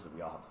problem is that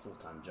we all have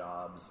full-time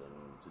jobs, and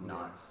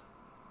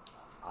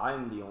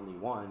I'm the only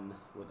one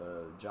with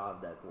a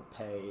job that will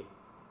pay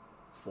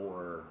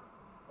for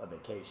a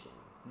vacation.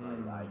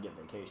 Like, I get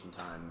vacation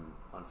time.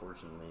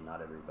 Unfortunately,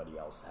 not everybody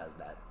else has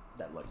that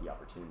lucky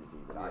opportunity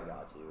that I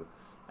got to.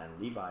 And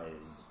Levi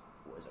is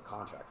a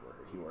contract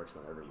worker. He works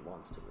whenever he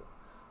wants to.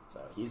 So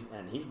he's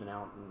been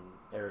out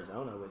in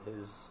Arizona with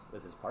his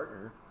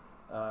partner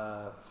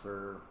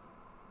for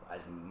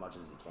as much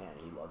as he can.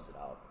 He loves it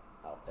out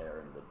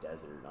there in the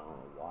desert. I don't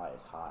know why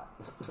it's hot.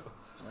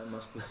 That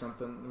must be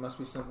something. There must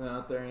be something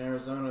out there in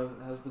Arizona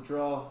that has the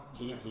draw.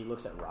 He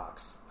looks at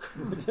rocks.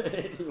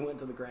 He went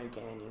to the Grand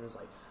Canyon. It's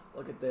like,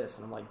 look at this,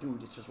 and I'm like,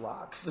 dude, it's just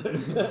rocks.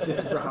 It's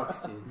just rocks,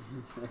 dude.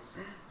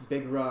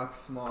 Big rocks,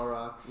 small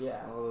rocks.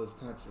 Yeah, all those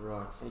types of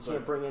rocks. And he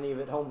can't bring any of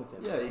it home with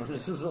him. Yeah, so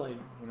this is like,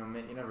 you know,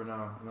 you never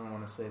know. You don't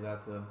want to say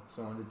that to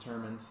someone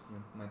determined.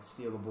 You might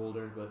steal a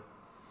boulder, but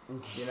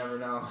you never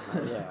know.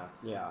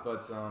 yeah.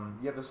 But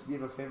you have a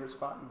favorite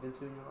spot you've been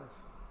to in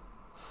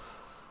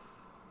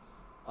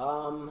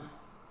your life?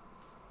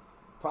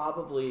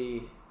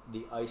 Probably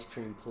the ice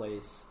cream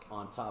place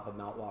on top of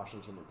Mount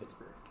Washington in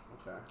Pittsburgh.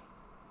 Okay.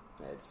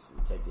 You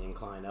take the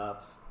incline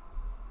up.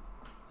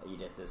 You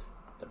get this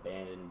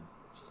abandoned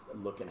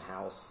looking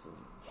house,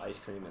 ice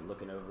cream, and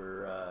looking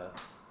over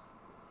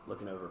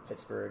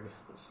Pittsburgh,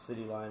 the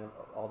city line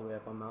all the way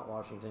up on Mount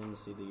Washington. You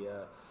see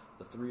the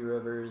Three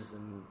Rivers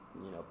and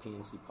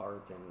PNC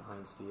Park and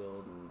Heinz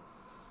Field and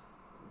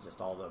just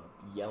all the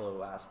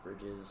yellow ass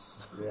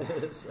bridges.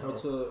 Yeah.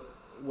 So,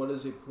 what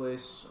is a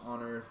place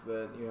on Earth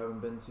that you haven't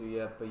been to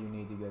yet but you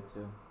need to get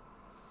to?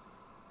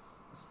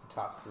 It's the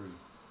top three.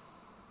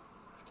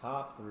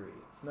 Top three.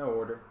 No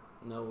order.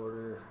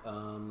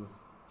 Well,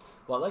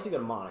 I'd like to go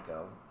to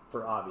Monaco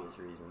for obvious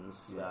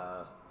reasons.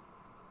 Yeah.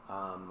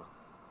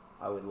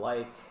 I'd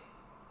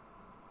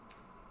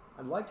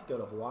like to go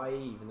to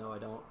Hawaii, even though I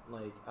don't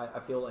like. I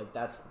feel like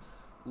that's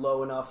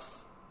low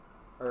enough,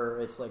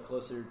 or it's like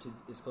close enough to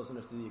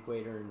the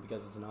equator, and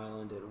because it's an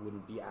island, it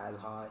wouldn't be as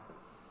hot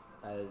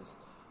as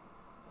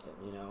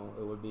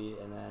it would be.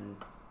 And then,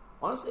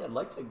 honestly, I'd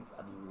like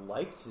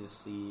to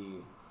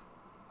see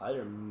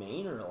either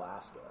Maine or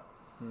Alaska,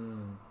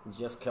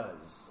 just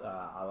because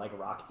I like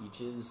rock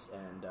beaches,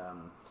 and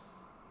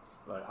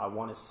but I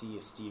want to see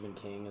if Stephen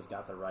King has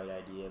got the right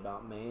idea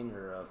about Maine,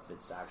 or if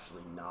it's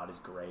actually not as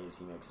gray as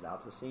he makes it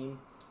out to seem.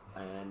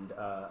 And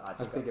I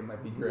think it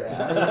might be gray.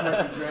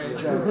 Yeah. It might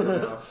be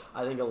gray.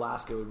 I think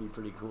Alaska would be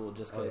pretty cool,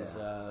 just because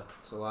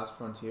it's the last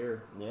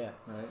frontier. Yeah,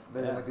 right.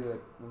 But it might be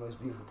like the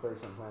most beautiful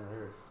place on planet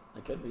Earth.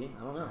 It could be.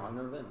 I don't know. I've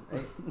never been.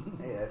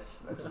 Hey, that's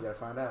what you gotta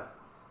find out.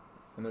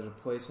 And there's a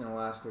place in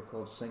Alaska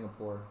called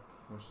Singapore,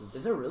 which is...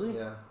 Is there really?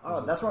 Yeah.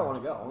 Oh, that's where I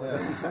want to go. I want to go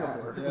see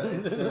Singapore. Yeah,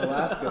 it's in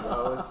Alaska,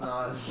 though. It's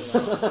not,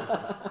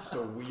 just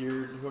a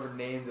weird... Whoever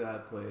named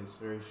that place,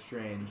 very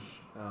strange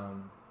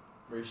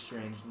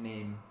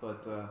name,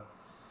 but...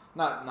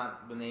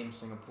 Not the name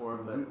Singapore,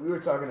 but... We were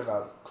talking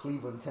about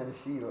Cleveland,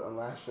 Tennessee on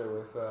last show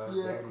with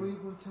Danny.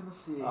 Cleveland,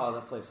 Tennessee. Oh,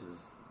 that place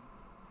is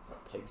a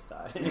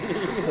pigsty.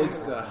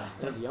 Pigsty.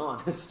 To be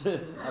honest.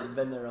 I've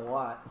been there a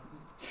lot.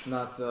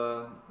 Not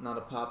a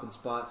poppin'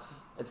 spot.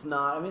 It's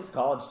not. I mean, it's a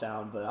college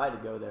town, but I had to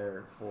go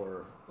there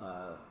for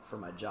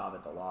my job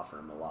at the law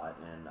firm a lot,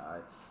 and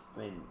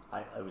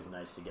it was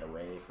nice to get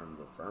away from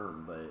the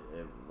firm, but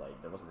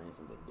there wasn't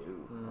anything to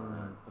do.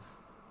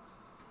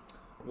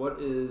 What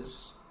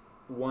is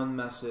one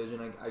message,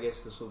 and I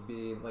guess this will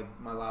be like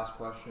my last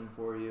question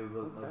for you,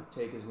 but okay.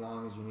 Take as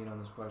long as you need on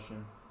this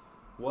question.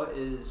 What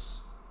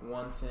is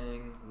one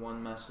thing,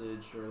 one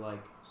message, or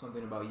like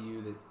something about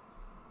you that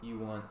you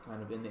want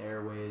kind of in the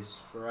airways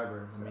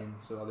forever? I mean,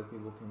 so other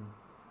people can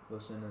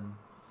listen, and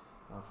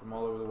from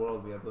all over the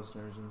world. We have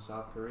listeners in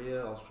South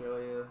Korea,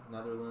 Australia,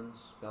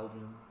 Netherlands,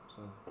 Belgium.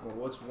 So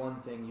what's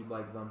one thing you'd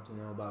like them to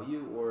know about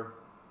you, or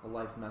a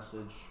life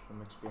message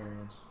from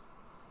experience?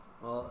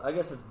 Well, I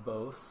guess it's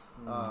both.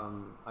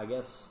 I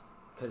guess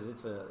because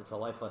it's a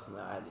life lesson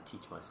that I had to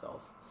teach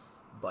myself,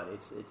 but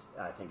it's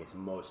I think it's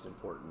most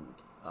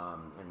important,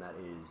 and that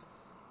is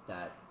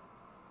that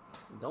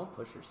don't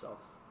push yourself.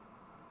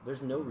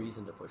 There's no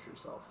reason to push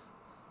yourself.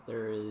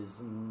 There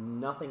is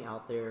nothing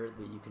out there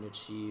that you can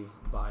achieve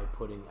by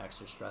putting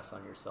extra stress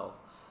on yourself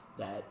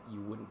that you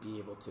wouldn't be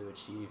able to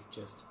achieve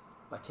just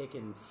by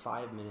taking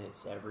 5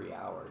 minutes every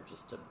hour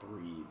just to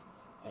breathe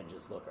and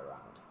just look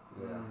around.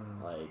 Yeah.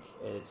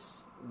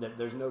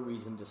 There's no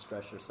reason to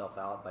stress yourself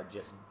out by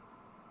just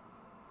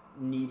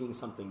needing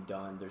something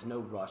done. There's no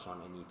rush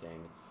on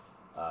anything.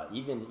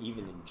 Even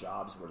in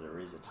jobs where there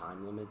is a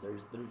time limit,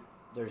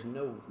 there's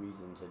no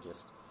reason to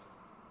just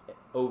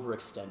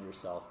overextend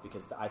yourself,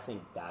 because I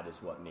think that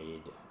is what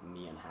made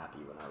me unhappy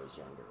when I was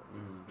younger.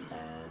 Mm-hmm.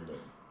 And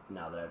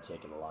now that I've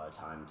taken a lot of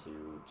time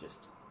to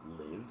just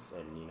live,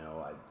 and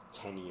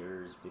 10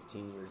 years,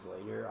 15 years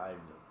later, I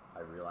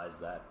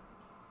realized that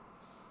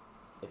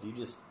if you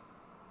just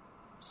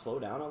slow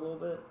down a little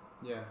bit,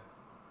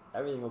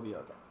 everything will be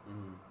okay.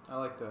 Mm-hmm. I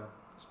like that,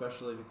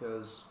 especially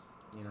because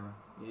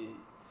you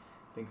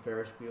think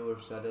Ferris Bueller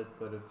said it,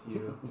 but if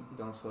you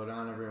don't slow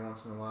down every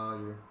once in a while,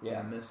 you're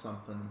gonna miss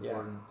something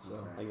important.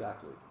 So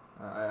exactly.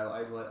 I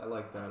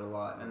like that a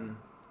lot. And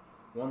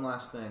one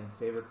last thing: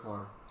 favorite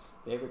car.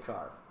 Favorite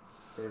car.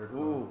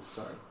 Ooh,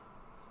 sorry.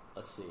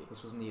 Let's see.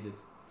 This was needed.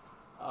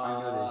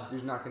 I know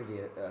there's not going to be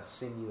a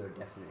singular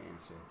definite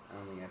answer. I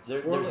don't think that's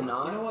there's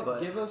not. You know what?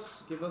 Give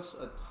us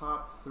a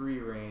top 3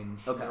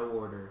 range. Okay. No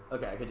order.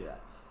 Okay, I could do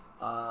that.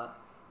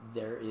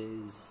 There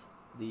is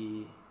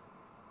the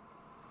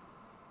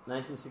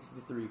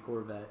 1963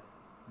 Corvette,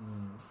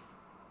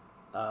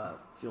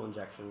 fuel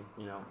injection.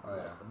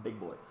 A big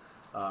boy.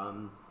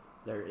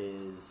 There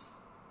is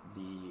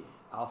the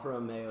Alfa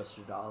Romeo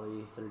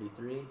Stradale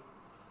 33.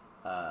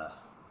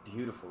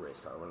 Beautiful race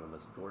car, one of the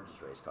most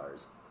gorgeous race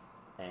cars.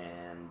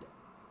 And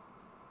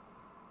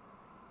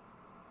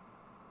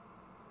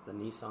the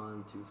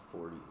Nissan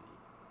 240Z.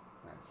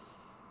 Nice.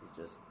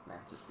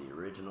 Just the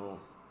original.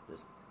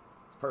 It's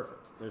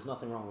perfect. There's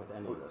nothing wrong with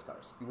any of those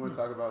cars. You want to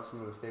talk about some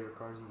of the favorite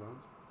cars you've owned?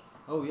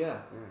 Oh yeah,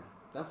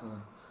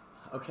 definitely.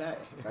 Okay.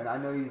 And I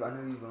know you've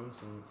owned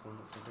some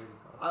crazy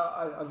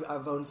cars.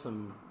 I've owned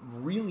some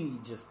really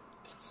just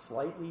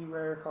slightly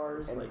rare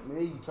cars. And like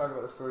maybe you talk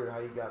about the story of how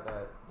you got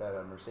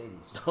that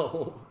Mercedes.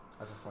 No,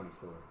 that's a funny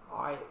story.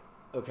 I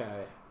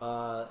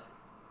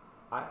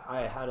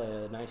had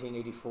a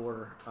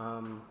 1984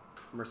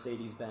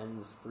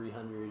 Mercedes-Benz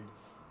 300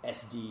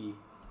 SD,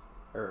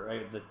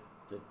 or the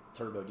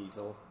turbo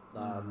diesel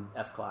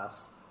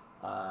S-Class.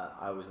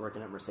 I was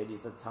working at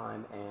Mercedes at the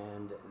time,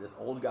 and this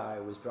old guy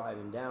was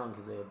driving down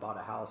because they had bought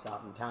a house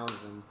out in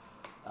Townsend,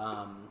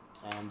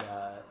 and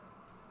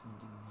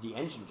the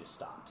engine just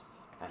stopped.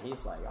 And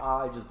he's like,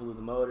 I just blew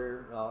the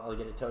motor. I'll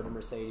get it towed to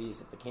Mercedes.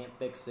 If they can't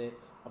fix it,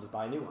 I'll just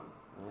buy a new one.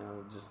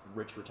 Just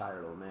rich,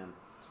 retired old man.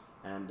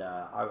 And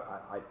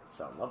I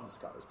fell in love with this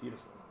car. It was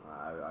beautiful.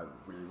 I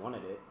really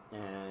wanted it.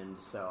 And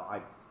so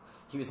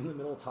he was in the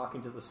middle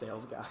talking to the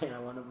sales guy, and I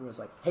went over and was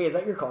like, hey, is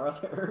that your car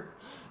out there?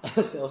 And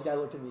the sales guy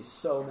looked at me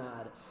so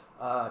mad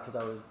because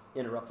I was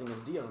interrupting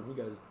his deal. And he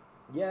goes,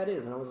 yeah, it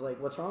is. And I was like,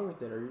 what's wrong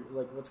with it? Or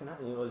like, what's going to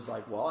happen? And he was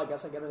like, well, I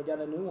guess I got to get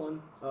a new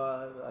one.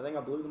 I think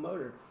I blew the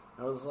motor.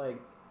 And I was like,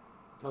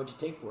 how much you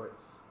take for it?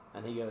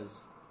 And he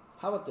goes,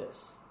 how about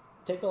this?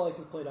 Take the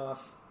license plate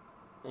off,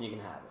 and you can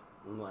have it.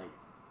 I'm like,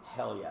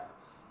 hell yeah.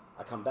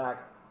 I come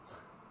back,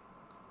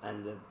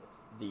 and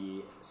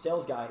the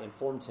sales guy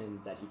informed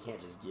him that he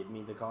can't just give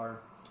me the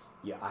car.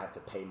 Yeah, I have to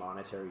pay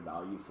monetary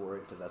value for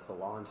it because that's the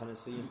law in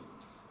Tennessee.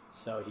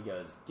 So he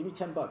goes, give me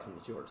 $10 and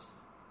it's yours.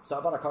 So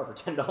I bought a car for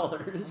 $10. Oh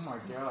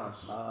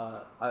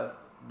my gosh.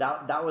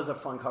 That was a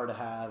fun car to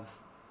have.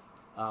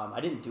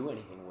 I didn't do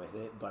anything with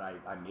it, but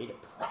I made a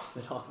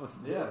profit off of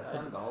it. Yeah,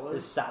 $10.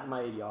 It sat in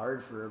my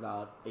yard for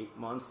about 8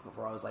 months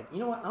before I was like, you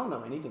know what? I don't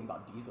know anything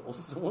about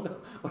diesels. So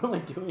what am I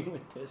doing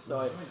with this?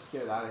 So just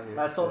get out of here.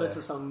 I sold it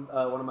to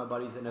one of my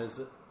buddies that knows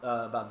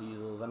about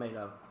diesels.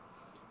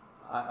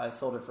 I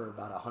sold it for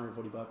about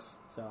 $140.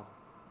 So,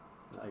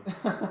 like, you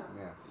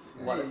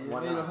made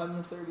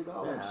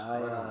 $130.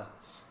 Yeah,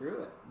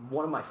 screw it.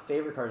 One of my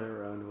favorite cars I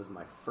ever owned was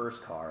my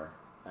first car.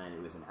 And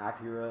it was an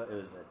Acura. It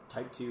was a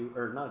Type 2,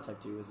 or not a Type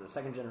 2. It was a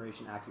second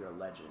generation Acura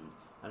Legend,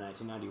 in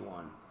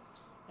 1991.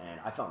 And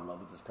I fell in love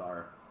with this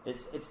car.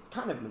 It's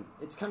kind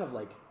of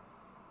like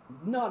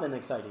not an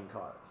exciting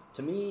car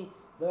to me,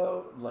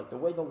 though. Like the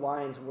way the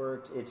lines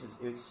worked, it's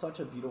such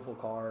a beautiful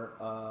car.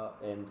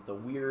 And the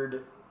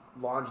weird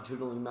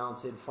longitudinally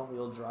mounted front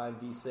wheel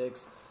drive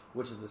V6,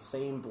 which is the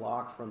same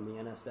block from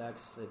the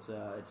NSX. It's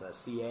a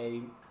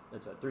CA.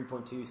 It's a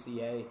 3.2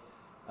 CA.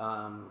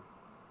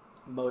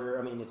 Motor.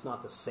 I mean, it's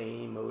not the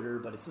same motor,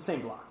 but it's the same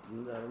block.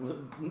 I'm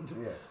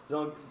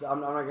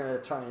not going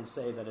to try and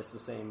say that it's the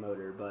same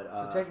motor, but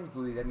so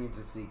technically that means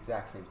it's the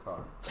exact same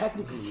car.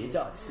 Technically, it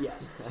does.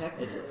 Yes,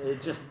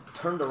 it just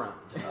turned around.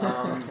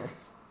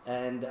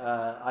 And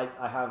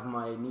I have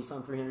my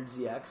Nissan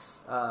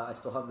 300ZX. I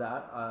still have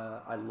that.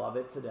 I love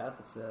it to death.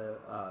 It's a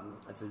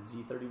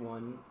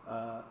Z31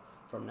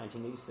 from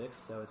 1986,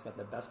 so it's got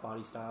the best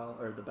body style,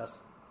 or the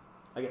best,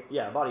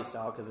 body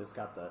style, because it's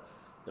got the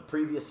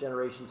previous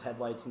generation's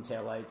headlights and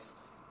taillights,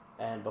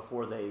 and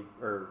before the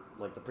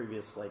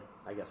previous,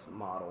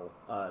 model,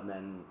 and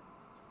then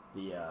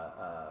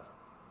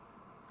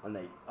when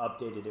they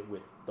updated it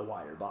with the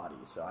wider body.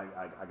 So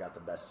I got the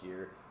best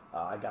year.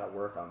 I got to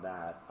work on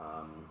that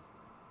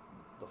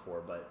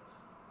before, but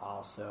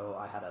also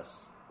I had a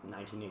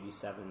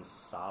 1987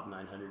 Saab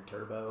 900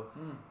 Turbo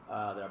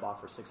that I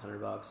bought for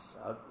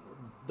 $600.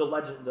 The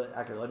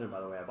Acura Legend,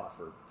 by the way, I bought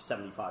for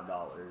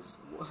 $75.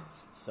 What?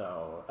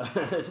 So,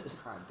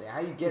 how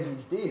you getting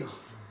these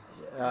deals?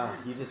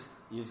 You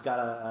just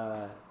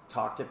gotta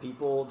talk to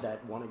people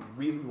that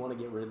really want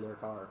to get rid of their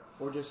car,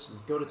 or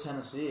just go to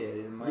Tennessee.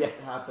 It might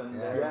happen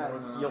there.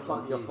 Yeah, you'll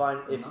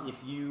find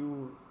if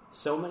you.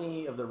 So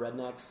many of the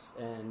rednecks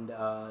and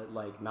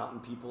like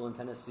mountain people in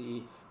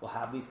Tennessee will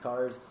have these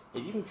cars.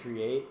 If you can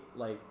create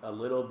like a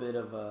little bit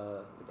of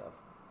a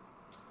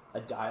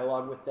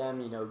dialogue with them,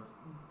 you know,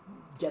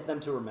 get them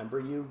to remember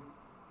you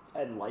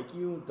and like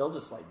you, they'll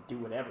just like do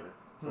whatever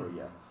for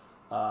you.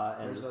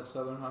 And there's that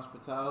Southern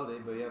hospitality,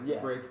 but you have to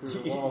break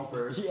through the wall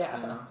first. You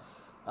know?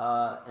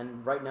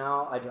 And right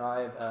now I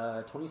drive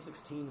a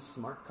 2016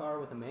 smart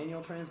car with a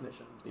manual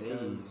transmission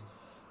because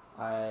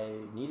I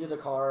needed a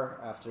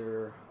car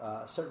after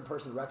a certain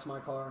person wrecked my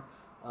car,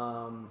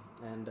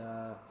 and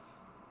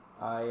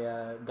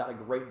I got a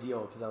great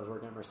deal because I was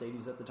working at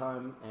Mercedes at the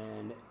time,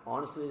 and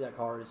honestly that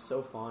car is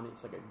so fun.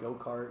 It's like a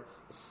go-kart.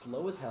 It's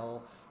slow as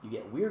hell. You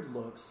get weird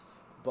looks,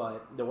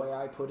 but the way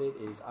I put it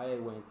is I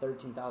went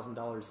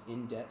 $13,000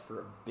 in debt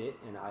for a bit,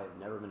 and I have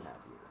never been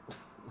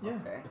happier.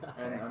 Okay.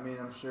 And I mean,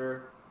 I'm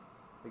sure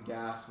the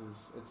gas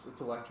is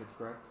it's electric,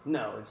 correct?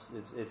 No,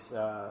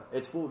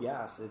 it's full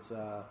gas. It's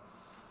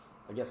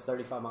I guess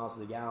 35 miles to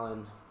the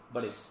gallon,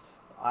 but it's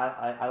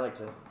I like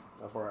to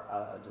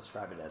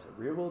describe it as a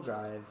rear-wheel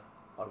drive,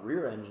 a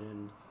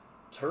rear-engine,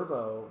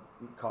 turbo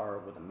car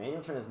with a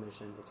manual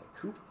transmission. It's a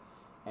coupe,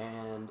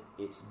 and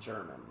it's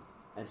German,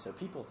 and so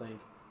people think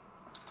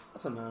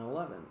that's a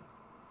 911.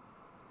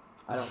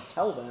 I don't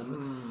tell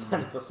them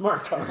that it's a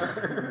smart car.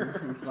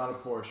 It's not a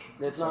Porsche.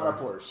 It's not a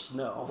Porsche,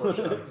 no.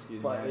 Porsche,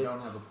 excuse me. I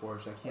don't have a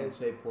Porsche. I can't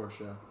say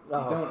Porsche. If you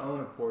don't own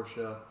a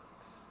Porsche,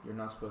 you're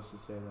not supposed to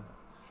say that.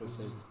 You're supposed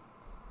to say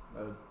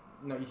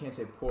no, you can't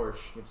say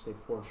Porsche. You have to say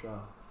Porsche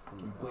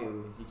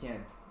completely. You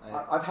can't.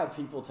 I've had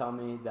people tell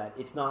me that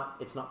it's not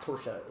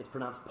Porsche. It's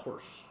pronounced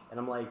Porsche, and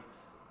I'm like,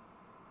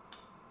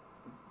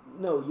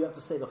 no, you have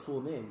to say the full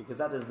name because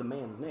that is the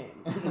man's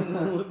name.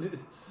 Oh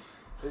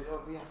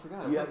yeah, I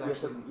forgot.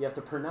 You have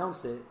to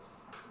pronounce it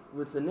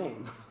with the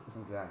name.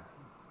 Exactly.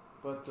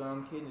 But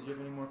Kayden, did you have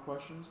any more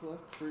questions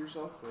left for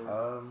yourself? Or?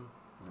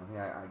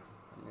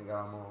 I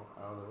got them all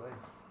out of the way.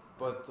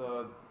 But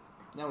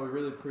we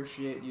really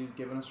appreciate you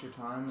giving us your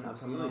time and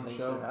coming on the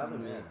show. Thanks for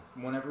having me.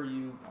 Whenever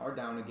you are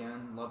down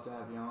again, love to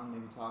have you on.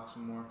 Maybe talk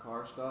some more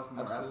car stuff,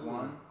 more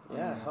F1.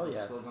 Yeah, hell yeah.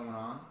 It's still going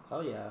on.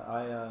 Hell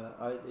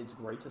yeah. It's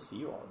great to see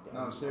you all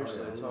again. No,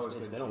 seriously,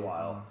 it's been a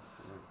while.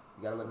 Yeah.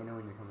 You gotta let me know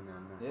when you're coming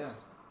down next. Yeah,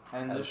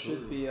 and this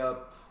should be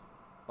up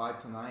by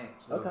tonight.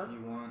 So if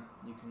you want,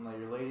 you can let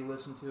your lady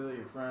listen to it,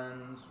 your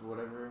friends,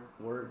 whatever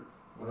you're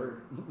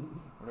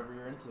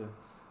into.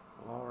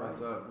 All right.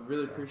 But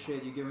really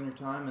appreciate you giving your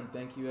time, and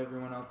thank you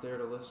everyone out there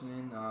to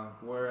listening.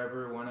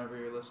 Whenever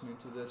you're listening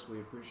to this, we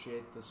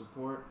appreciate the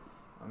support.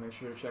 Make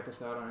sure to check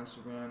us out on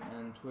Instagram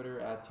and Twitter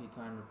at Tea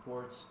Time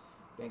Reports.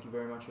 Thank you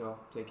very much, y'all.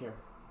 Take care.